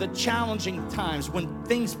 Lord, through the challenging times when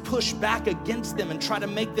things push back against them and try to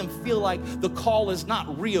make them feel like the call is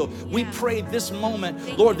not real, we pray this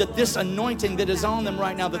moment, Lord, that this anointing that is on them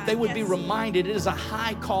right now, that they would be reminded it is a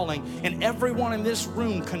high calling, and everyone in this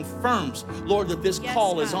room confirms, Lord, that this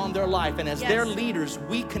call is on their life, and as their leaders,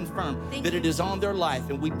 we confirm that it is on their life,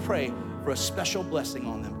 and we pray for a special blessing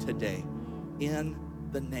on them today in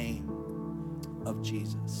the name of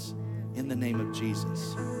Jesus. In the name of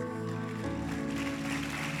Jesus.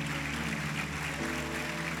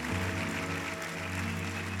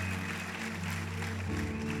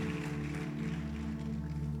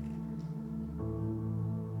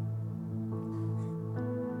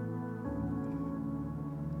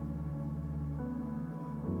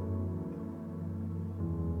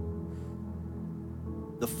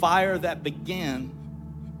 The fire that began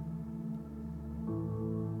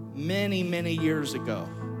many, many years ago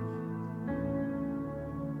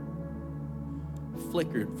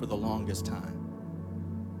flickered for the longest time.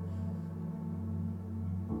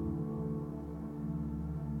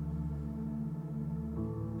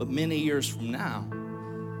 But many years from now,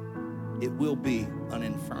 it will be an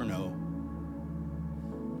inferno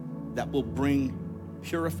that will bring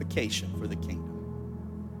purification for the kingdom.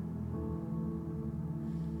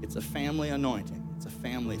 It's a family anointing. It's a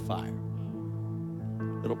family fire.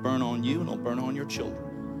 It'll burn on you and it'll burn on your children.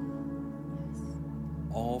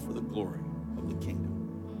 All for the glory of the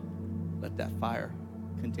kingdom. Let that fire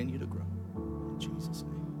continue to grow. In Jesus'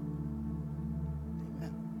 name.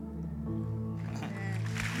 Amen.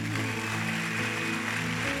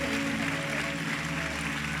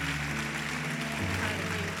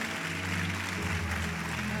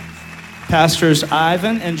 Pastors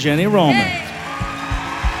Ivan and Jenny Roman.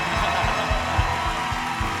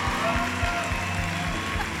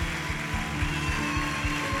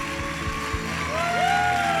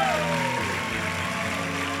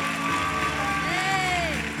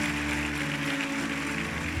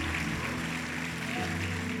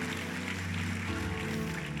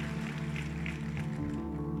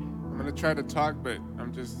 Try to talk, but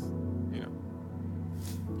I'm just,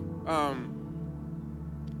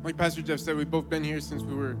 like Pastor Jeff said, we've both been here since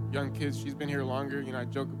we were young kids. She's been here longer. I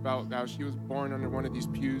joke about how she was born under one of these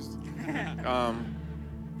pews. I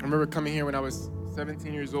remember coming here when I was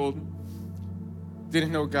 17 years old.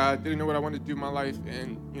 Didn't know God, didn't know what I wanted to do in my life.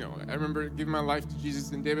 And, I remember giving my life to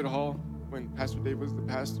Jesus in David Hall when Pastor Dave was the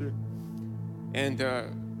pastor. And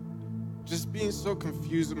just being so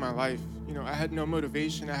confused with my life. I had no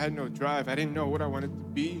motivation. I had no drive. I didn't know what I wanted to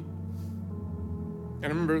be. And I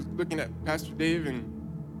remember looking at Pastor Dave and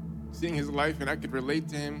seeing his life, and I could relate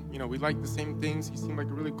to him. We liked the same things. He seemed like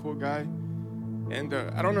a really cool guy. And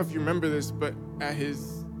I don't know if you remember this, but at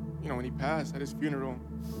his, when he passed, at his funeral,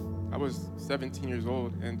 I was 17 years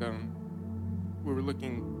old, and we were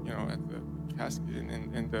looking, at the casket,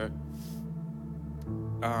 and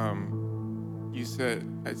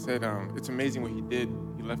I said, it's amazing what he did.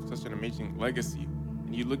 He left such an amazing legacy.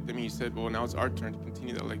 And you looked at me and you said, well, now it's our turn to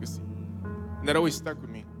continue that legacy. And that always stuck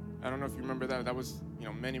with me. I don't know if you remember that. That was,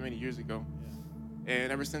 many, many years ago.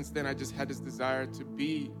 And ever since then, I just had this desire to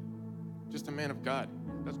be just a man of God.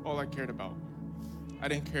 That's all I cared about. I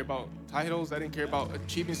didn't care about titles. I didn't care about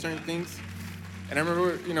achieving certain things. And I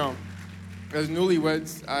remember, as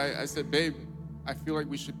newlyweds, I said, babe, I feel like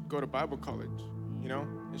we should go to Bible college,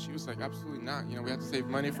 And she was like, absolutely not. We have to save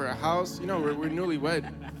money for a house. We're newlywed.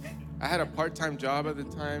 I had a part-time job at the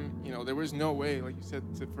time. There was no way, like you said,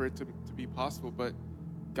 for it to be possible. But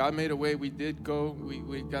God made a way. We did go.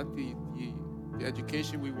 We got the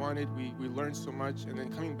education we wanted. We learned so much. And then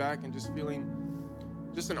coming back and just feeling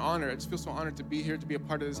just an honor. I just feel so honored to be here, to be a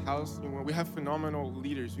part of this house. We have phenomenal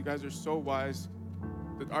leaders. You guys are so wise.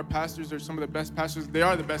 Our pastors are some of the best pastors. They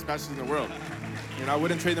are the best pastors in the world. I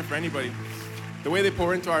wouldn't trade them for anybody. The way they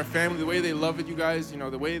pour into our family, the way they love it, you guys,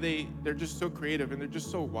 the way they're just so creative and they're just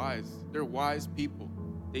so wise. They're wise people.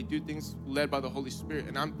 They do things led by the Holy Spirit,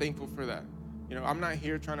 and I'm thankful for that. I'm not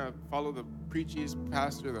here trying to follow the preachiest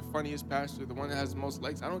pastor, the funniest pastor, the one that has the most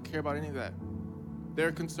likes. I don't care about any of that.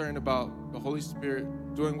 They're concerned about the Holy Spirit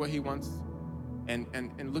doing what he wants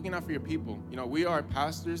and looking out for your people. You know, we are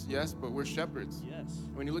pastors, yes, but we're shepherds. Yes.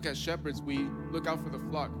 When you look at shepherds, we look out for the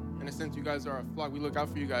flock. In a sense, you guys are a flock. We look out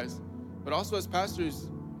for you guys. But also as pastors,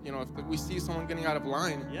 you know, if we see someone getting out of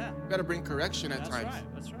line, we got to bring correction at times.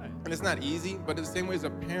 That's right. And it's not easy, but in the same way as a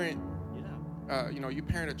parent, you know, you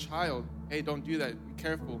parent a child, hey, don't do that, be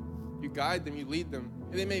careful. You guide them, you lead them.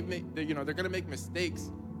 And they may make, you know, they're going to make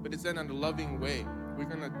mistakes, but it's done in a loving way. We're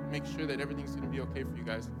going to make sure that everything's going to be okay for you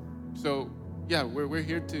guys. So, yeah, we're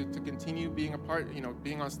here to continue being a part, you know,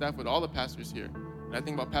 being on staff with all the pastors here. And I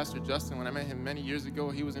think about Pastor Justin. When I met him many years ago,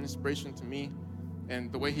 he was an inspiration to me.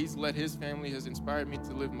 And the way he's led his family has inspired me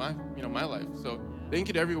to live my, you know, my life. So thank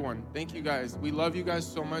you to everyone. Thank you guys. We love you guys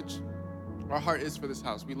so much. Our heart is for this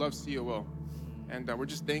house. We love COL. And we're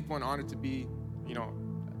just thankful and honored to be, you know,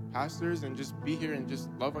 pastors and just be here and just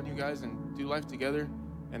love on you guys and do life together,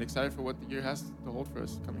 and excited for what the year has to hold for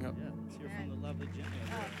us coming up. Yeah, let's hear from the lovely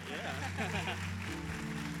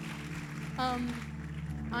Jenny.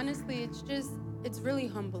 Honestly, it's really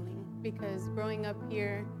humbling, because growing up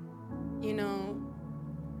here, you know,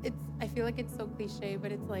 I feel like it's so cliche,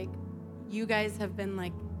 but it's like you guys have been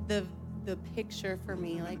like the picture for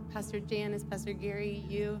me, like Pastor Janice, Pastor Gary,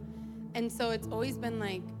 you. And so it's always been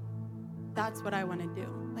like, that's what I want to do.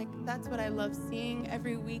 Like, that's what I love seeing.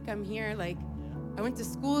 Every week I'm here. Like, I went to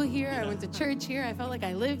school here. I went to church here. I felt like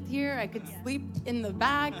I lived here. I could sleep in the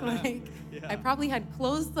back. Like, I probably had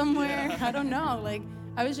clothes somewhere. I don't know. Like,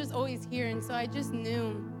 I was just always here. And so I just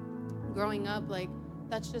knew growing up, like,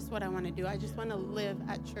 that's just what I want to do. I just want to live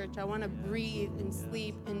at church. I want to breathe and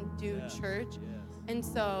sleep and do church. And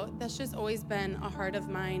so that's just always been a heart of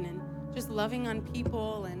mine, and just loving on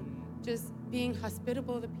people and just being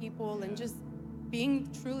hospitable to people and just being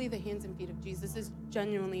truly the hands and feet of Jesus is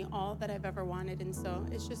genuinely all that I've ever wanted. And so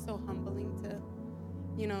it's just so humbling to,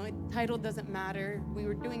 you know, title doesn't matter. We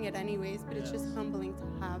were doing it anyways, but it's just humbling to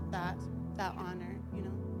have that honor, you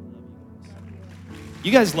know.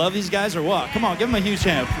 You guys love these guys or what? Come on, give them a huge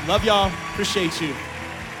hand. Love y'all. Appreciate you.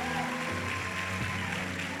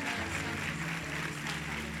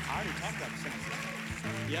 I already talked about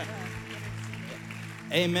the yeah.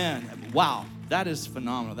 Amen. Wow, that is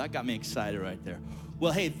phenomenal. That got me excited right there.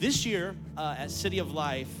 Well, hey, this year at City of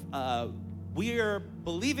Life, we are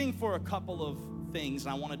believing for a couple of things,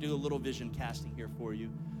 and I want to do a little vision casting here for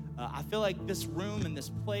you. I feel like this room and this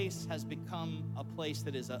place has become a place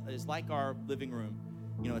that is like our living room.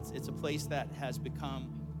 You know, it's a place that has become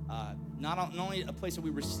not only a place that we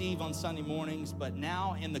receive on Sunday mornings, but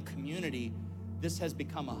now in the community, this has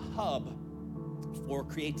become a hub for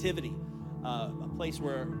creativity, a place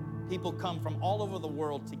where people come from all over the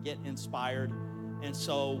world to get inspired. And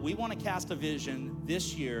so we want to cast a vision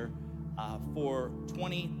this year for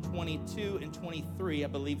 2022 and 23. I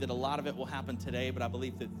believe that a lot of it will happen today, but I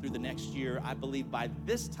believe that through the next year, I believe by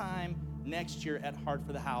this time next year at Heart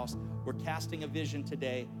for the House, we're casting a vision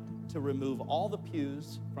today to remove all the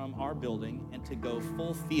pews from our building and to go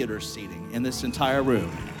full theater seating in this entire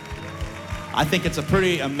room. I think it's a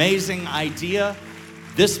pretty amazing idea.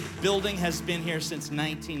 This building has been here since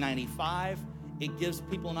 1995. It gives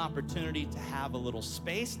people an opportunity to have a little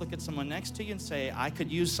space. Look at someone next to you and say, I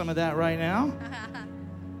could use some of that right now.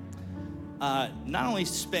 Not only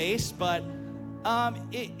space, but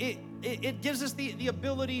it gives us the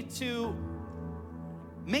ability to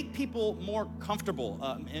make people more comfortable,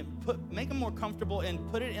 make them more comfortable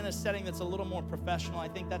and put it in a setting that's a little more professional. I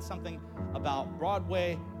think that's something about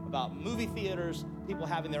Broadway, about movie theaters, people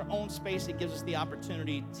having their own space. It gives us the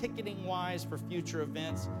opportunity, ticketing-wise, for future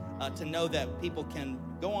events, to know that people can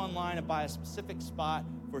go online and buy a specific spot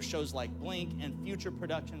for shows like Blink and future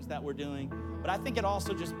productions that we're doing. But I think it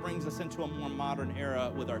also just brings us into a more modern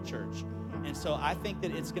era with our church. And so I think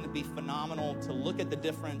that it's going to be phenomenal to look at the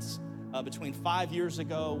difference between 5 years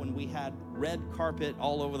ago when we had red carpet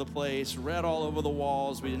all over the place, red all over the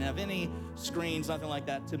walls, we didn't have any screens, nothing like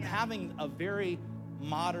that, to having a very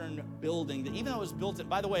modern building that, even though it was built,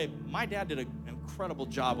 by the way, my dad did an incredible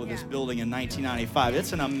job with this building in 1995.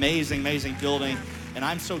 It's an amazing, amazing building, and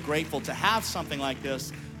I'm so grateful to have something like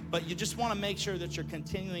this. But you just want to make sure that you're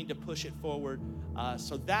continuing to push it forward.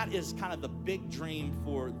 So that is kind of the big dream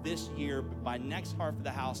for this year, by next Heart for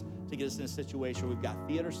the House, to get us in a situation where we've got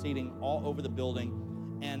theater seating all over the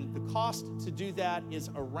building. And the cost to do that is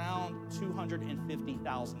around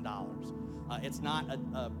 $250,000. It's not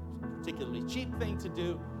a particularly cheap thing to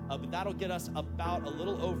do, but that'll get us about a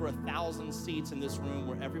little over 1,000 seats in this room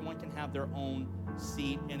where everyone can have their own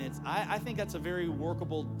seat. And I think that's a very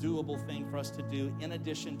workable, doable thing for us to do, in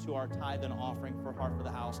addition to our tithe and offering for Heart for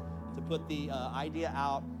the House, to put the idea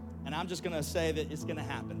out And I'm just gonna say that it's gonna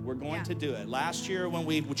happen. We're going to do it. Last year when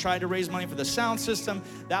we tried to raise money for the sound system,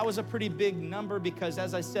 that was a pretty big number because,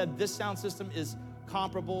 as I said, this sound system is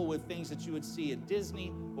comparable with things that you would see at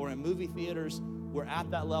Disney or in movie theaters. We're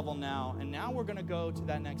at that level now, and now we're gonna go to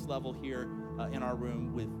that next level here in our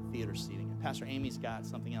room with theater seating. And Pastor Amy's got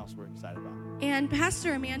something else we're excited about. And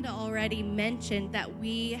Pastor Amanda already mentioned that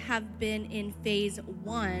we have been in phase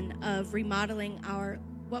 1 of remodeling our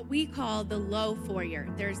what we call the low foyer.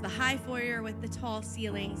 There's the high foyer with the tall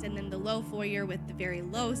ceilings, and then the low foyer with the very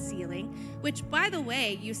low ceiling, which, by the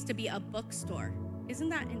way, used to be a bookstore. Isn't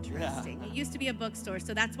that interesting? Yeah. It used to be a bookstore,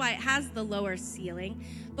 so that's why it has the lower ceiling.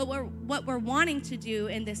 But what we're wanting to do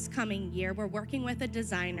in this coming year, we're working with a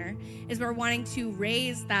designer, is we're wanting to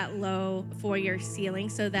raise that low foyer ceiling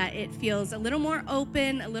so that it feels a little more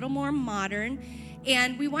open, a little more modern.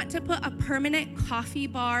 And we want to put a permanent coffee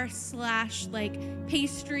bar / like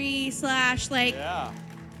pastry / like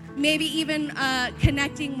maybe even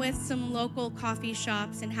connecting with some local coffee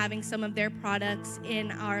shops and having some of their products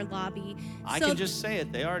in our lobby. I can just say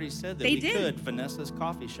it. They already said that we could. Vanessa's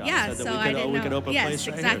Coffee Shop said that we could open a place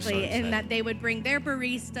right exactly. here. And that they would bring their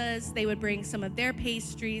baristas, they would bring some of their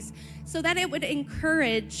pastries, so that it would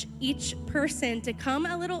encourage each person to come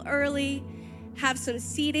a little early, have some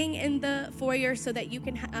seating in the foyer so that you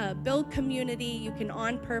can build community. You can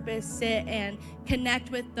on purpose sit and connect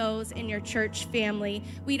with those in your church family.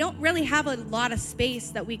 We don't really have a lot of space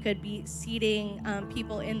that we could be seating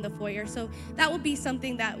people in the foyer. So that will be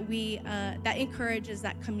something that that encourages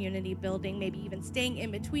that community building, maybe even staying in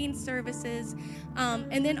between services.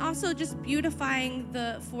 And then also just beautifying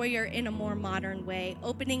the foyer in a more modern way,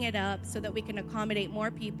 opening it up so that we can accommodate more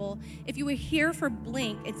people. If you were here for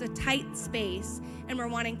Blink, it's a tight space, and we're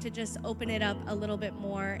wanting to just open it up a little bit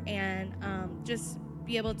more and just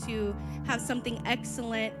be able to have something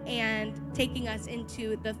excellent and taking us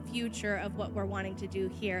into the future of what we're wanting to do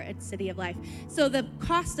here at City of Life. So the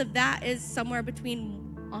cost of that is somewhere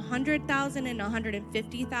between $100,000 and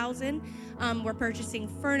 $150,000. We're purchasing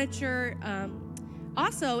furniture.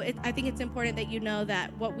 Also, I think it's important that you know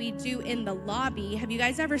that what we do in the lobby, have you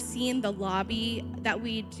guys ever seen the lobby that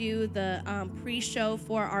we do the pre-show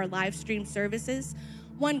for our live stream services?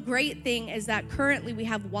 One great thing is that currently we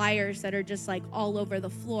have wires that are just like all over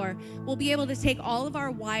the floor. We'll be able to take all of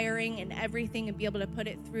our wiring and everything and be able to put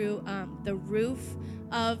it through the roof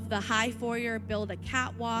of the high foyer, build a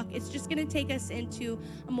catwalk. It's just gonna take us into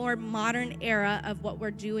a more modern era of what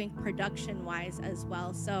we're doing production-wise as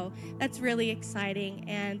well. So that's really exciting,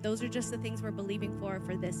 and those are just the things we're believing for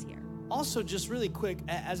this year. Also, just really quick,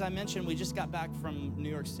 as I mentioned, we just got back from New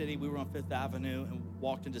York City. We were on Fifth Avenue and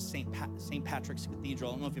walked into St. Patrick's Cathedral.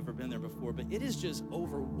 I don't know if you've ever been there before, but it is just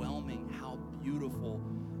overwhelming how beautiful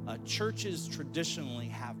churches traditionally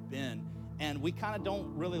have been. And we kind of don't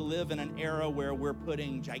really live in an era where we're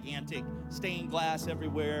putting gigantic stained glass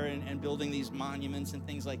everywhere and building these monuments and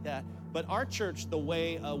things like that. But our church, the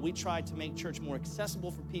way we try to make church more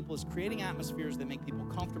accessible for people is creating atmospheres that make people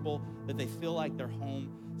comfortable, that they feel like they're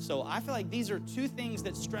home. So I feel like these are two things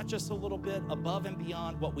that stretch us a little bit above and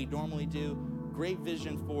beyond what we normally do. Great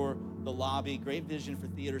vision for the lobby, great vision for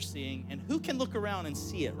theater seeing. And who can look around and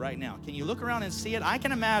see it right now? Can you look around and see it? I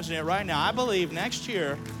can imagine it right now. I believe next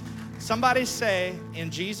year, somebody say, in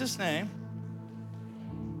Jesus' name,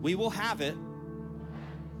 we will have it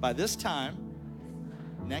by this time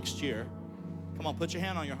next year. Come on, put your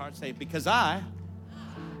hand on your heart. Say, because I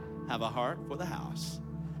have a heart for the house.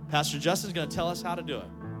 Pastor Justin's going to tell us how to do it.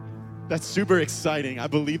 That's super exciting. I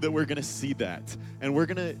believe that we're going to see that. And we're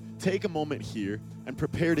going to take a moment here and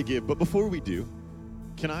prepare to give. But before we do,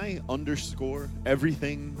 can I underscore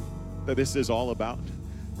everything that this is all about?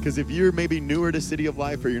 Because if you're maybe newer to City of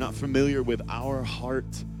Life or you're not familiar with our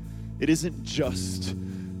heart, it isn't just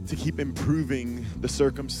to keep improving the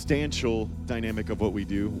circumstantial dynamic of what we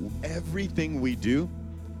do. Everything we do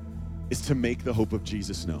is to make the hope of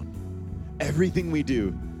Jesus known. Everything we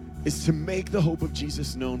do is to make the hope of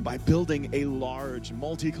Jesus known by building a large,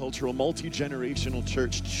 multicultural, multi-generational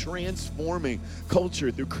church, transforming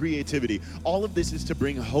culture through creativity. All of this is to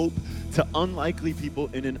bring hope to unlikely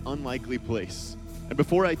people in an unlikely place. And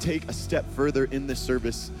before I take a step further in this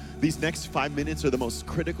service, these next 5 minutes are the most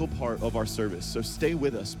critical part of our service, so stay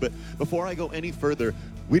with us. But before I go any further,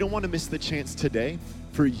 we don't want to miss the chance today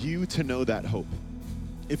for you to know that hope.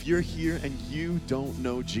 If you're here and you don't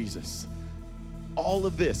know Jesus, all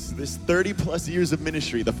of this 30 plus years of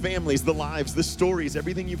ministry, the families, the lives, the stories,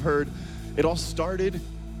 everything you've heard, it all started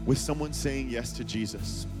with someone saying yes to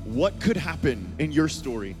Jesus. What could happen in your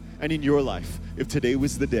story and in your life if today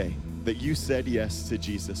was the day that you said yes to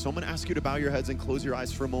Jesus. So I'm gonna ask you to bow your heads and close your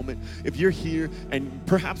eyes for a moment. If you're here and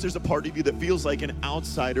perhaps there's a part of you that feels like an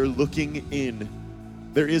outsider looking in,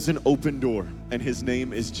 there is an open door, and his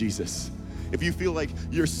name is Jesus. If you feel like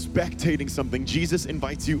you're spectating something, Jesus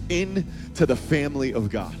invites you in to the family of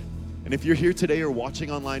God. And if you're here today or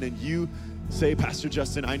watching online and you say, Pastor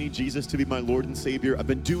Justin, I need Jesus to be my Lord and Savior. I've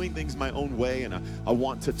been doing things my own way, and I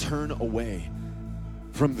want to turn away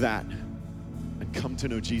from that and come to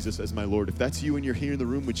know Jesus as my Lord. If that's you and you're here in the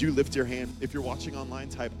room, would you lift your hand? If you're watching online,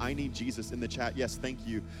 type, I need Jesus in the chat. Yes, thank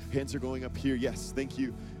you. Hands are going up here. Yes, thank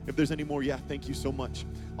you. If there's any more, yeah, thank you so much.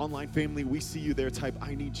 Online family, we see you there. Type,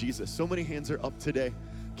 I need Jesus. So many hands are up today.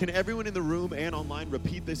 Can everyone in the room and online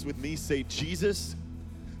repeat this with me? Say, Jesus,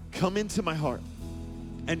 come into my heart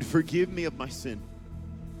and forgive me of my sin.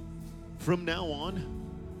 From now on,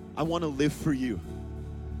 I want to live for you.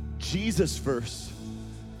 Jesus first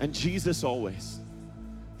and Jesus always.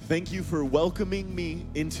 Thank you for welcoming me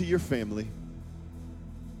into your family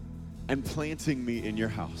and planting me in your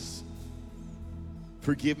house.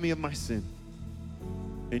 Forgive me of my sin.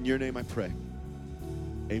 In your name I pray.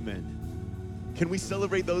 Amen. Can we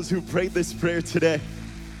celebrate those who prayed this prayer today?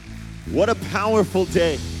 What a powerful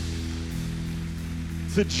day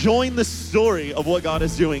to join the story of what God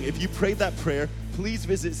is doing. If you prayed that prayer, please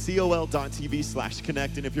visit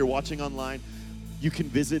col.tv/connect. And if you're watching online, you can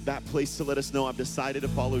visit that place to let us know I've decided to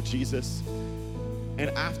follow Jesus. And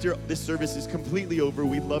after this service is completely over,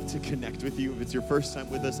 we'd love to connect with you if it's your first time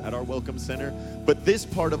with us at our Welcome Center. But this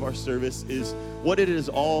part of our service is what it is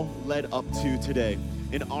all led up to today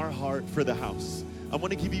in our heart for the house. I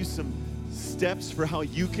want to give you some steps for how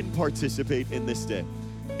you can participate in this day.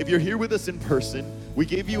 If you're here with us in person, we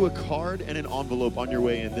gave you a card and an envelope on your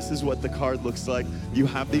way in. This is what the card looks like. You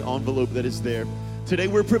have the envelope that is there. Today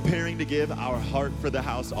we're preparing to give our Heart for the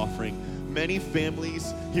House offering. Many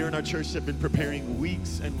families here in our church have been preparing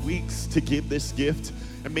weeks and weeks to give this gift.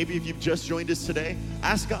 And maybe if you've just joined us today,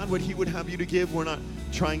 ask God what he would have you to give. We're not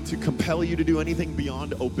trying to compel you to do anything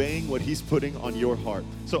beyond obeying what he's putting on your heart.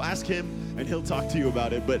 So ask him and he'll talk to you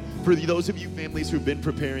about it. But for those of you families who've been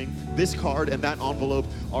preparing, this card and that envelope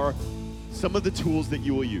are some of the tools that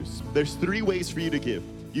you will use. There's 3 ways for you to give.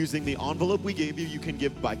 Using the envelope we gave you, you can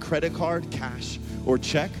give by credit card, cash, or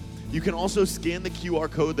check. You can also scan the QR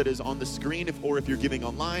code that is on the screen, or if you're giving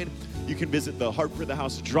online, you can visit the Heart for the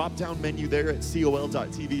House drop-down menu there at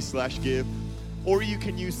col.tv/give, or you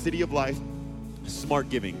can use City of Life Smart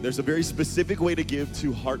Giving. There's a very specific way to give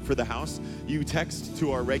to Heart for the House. You text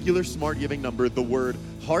to our regular Smart Giving number the word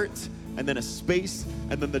heart, and then a space,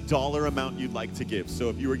 and then the dollar amount you'd like to give. So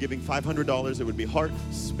if you were giving $500, it would be heart,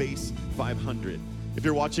 space, 500. If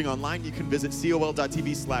you're watching online, you can visit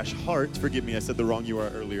col.tv/heart. Forgive me, I said the wrong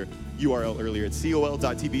URL earlier. It's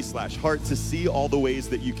col.tv/heart to see all the ways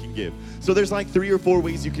that you can give. So there's like 3 or 4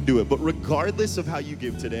 ways you can do it. But regardless of how you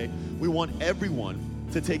give today, we want everyone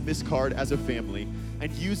to take this card as a family and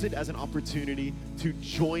use it as an opportunity to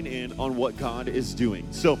join in on what God is doing.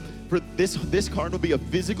 So for this card will be a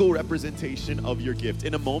physical representation of your gift.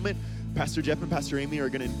 In a moment, Pastor Jeff and Pastor Amy are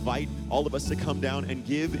going to invite all of us to come down and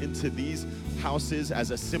give into these houses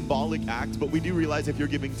as a symbolic act. But we do realize if you're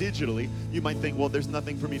giving digitally, you might think, well, there's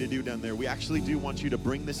nothing for me to do down there. We actually do want you to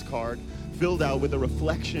bring this card filled out with a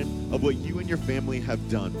reflection of what you and your family have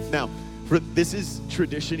done. Now, this is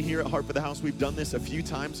tradition here at Heart for the House. We've done this a few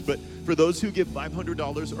times, but for those who give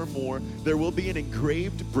 $500 or more, there will be an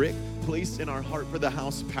engraved brick placed in our Heart for the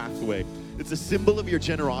House pathway. It's a symbol of your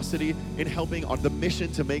generosity in helping on the mission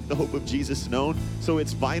to make the hope of Jesus known. So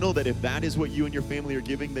it's vital that if that is what you and your family are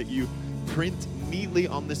giving, that you print neatly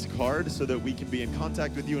on this card so that we can be in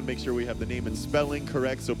contact with you and make sure we have the name and spelling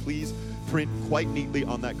correct. So please print quite neatly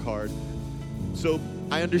on that card. So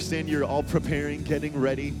I understand you're all preparing, getting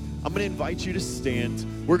ready. I'm going to invite you to stand.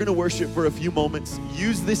 We're going to worship for a few moments.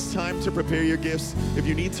 Use this time to prepare your gifts. If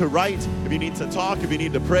you need to write, if you need to talk, if you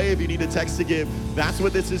need to pray, if you need to text to give, that's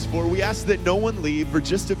what this is for. We ask that no one leave for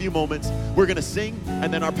just a few moments. We're going to sing,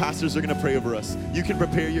 and then our pastors are going to pray over us. You can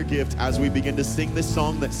prepare your gift as we begin to sing this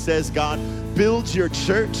song that says, God, build your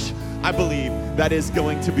church. I believe that is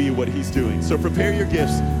going to be what he's doing. So prepare your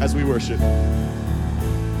gifts as we worship.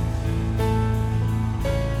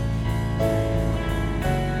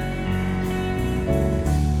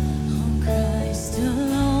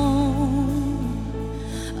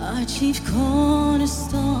 Chief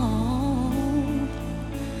cornerstone,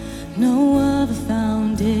 no other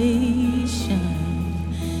foundation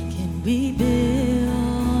can we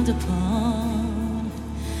build upon,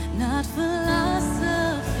 not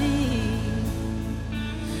philosophy,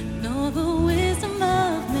 nor the wisdom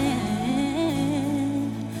of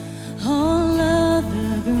man, all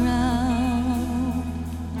other ground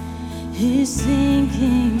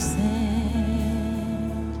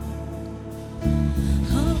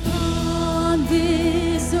Upon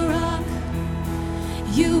this rock,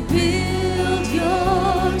 you build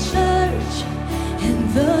your church,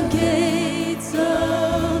 and the gates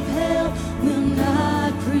of hell will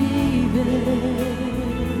not prevail.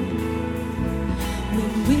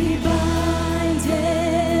 When we bind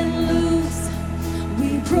and loose, we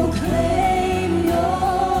proclaim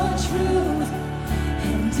your truth,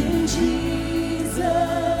 and in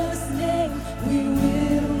Jesus' name we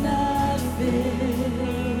will not fail.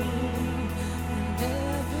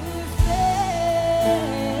 Never fail.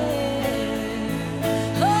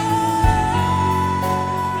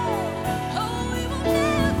 Oh, we will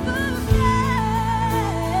never fail.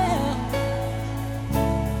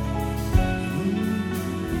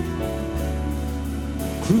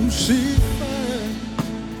 Crucified,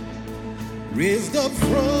 raised up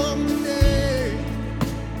from the dead,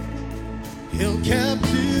 held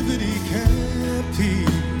captivity captive.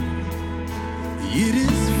 It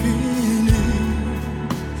is finished.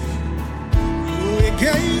 Oh, he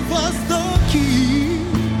gave us the key,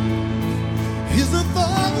 his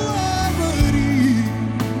authority.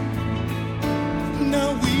 Now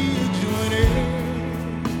we are joining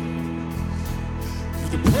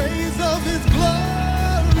with the praise of his glory.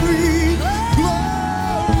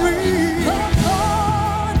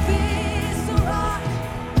 Upon this rock,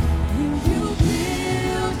 you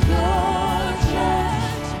build your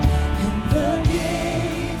church, and the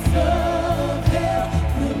gates of hell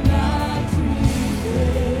will not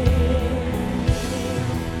prevail.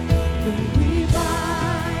 When we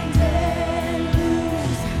bind and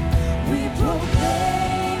loose, we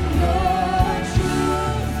proclaim your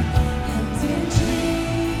truth, and in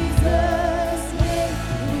Jesus' name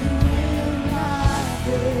we will not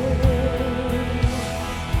fail.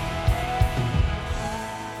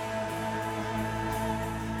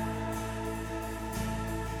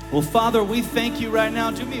 Well, Father, we thank you right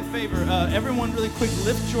now. Do me a favor, everyone, really quick,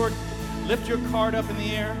 lift your card up in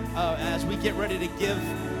the air as we get ready to give.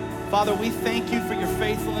 Father, we thank you for your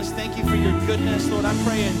faithfulness. Thank you for your goodness. Lord, I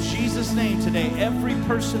pray in Jesus' name today, every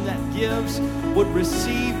person that gives would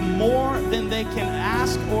receive more than they can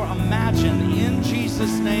ask or imagine. In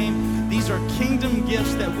Jesus' name, these are kingdom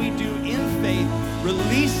gifts that we do in faith.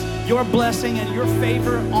 Release your blessing and your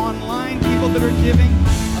favor online. People that are giving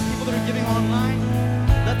online,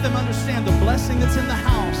 let them understand the blessing that's in the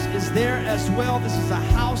house is there as well. This is a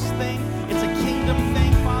house thing. It's a kingdom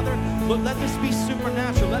thing, Father. But let this be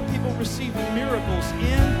supernatural. Let people receive miracles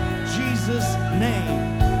in Jesus'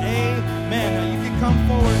 name. Amen. Now you can come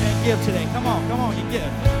forward and give today. Come on, you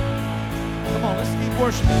give. Come on, let's keep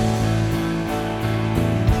worshiping.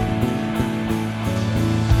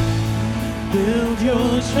 Build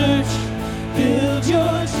your church, build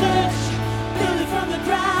your church, build it from the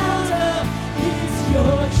ground up. It's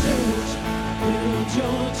your church, build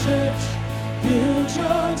your church, build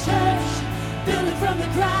your church, build it from the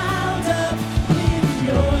ground up. It's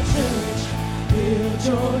your church, build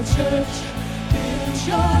your church, build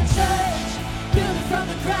your church, build it from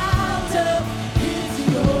the ground up. It's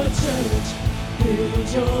your church, build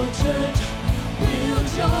your church, build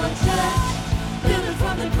your church, build it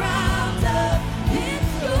from the ground up.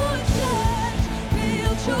 It's your church,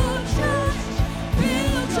 build your church,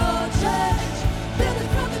 build your church, build it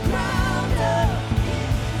from the ground up.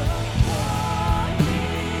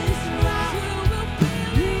 It's right. You will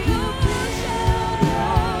build your church,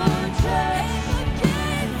 and the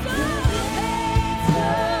gates of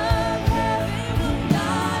hell will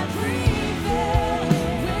not prevail.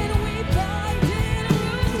 When we bind and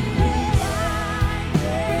loose,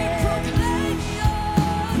 we proclaim your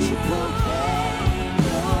truth.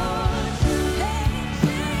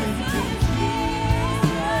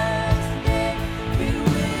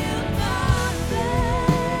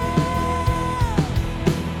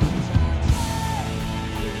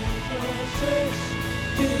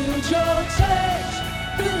 Build your church,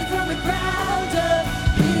 build it from the ground up.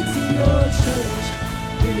 It's your church,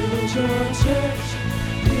 build your church,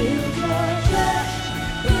 build your church,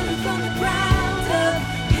 build it from the ground up.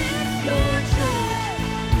 It's your church,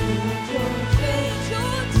 build your church,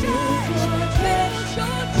 build your church,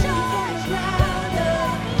 build your ground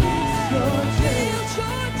up. It's your church,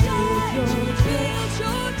 build your church, build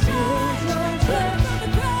your church, build it from the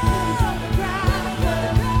ground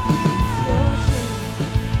up.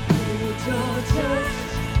 Build your church,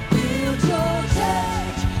 build your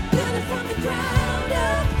church, build it from the ground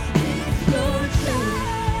up. It's your church,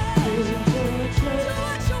 build your church.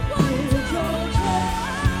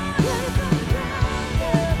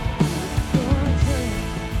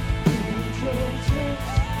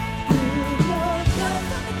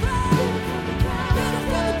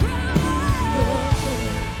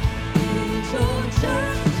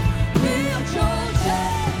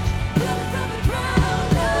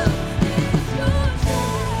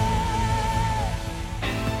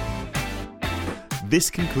 This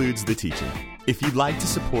concludes the teaching. If you'd like to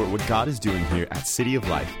support what God is doing here at City of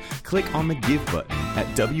Life, click on the Give button at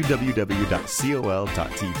www.col.tv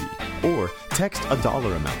or text a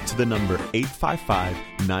dollar amount to the number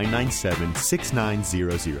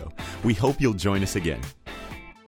 855-997-6900. We hope you'll join us again.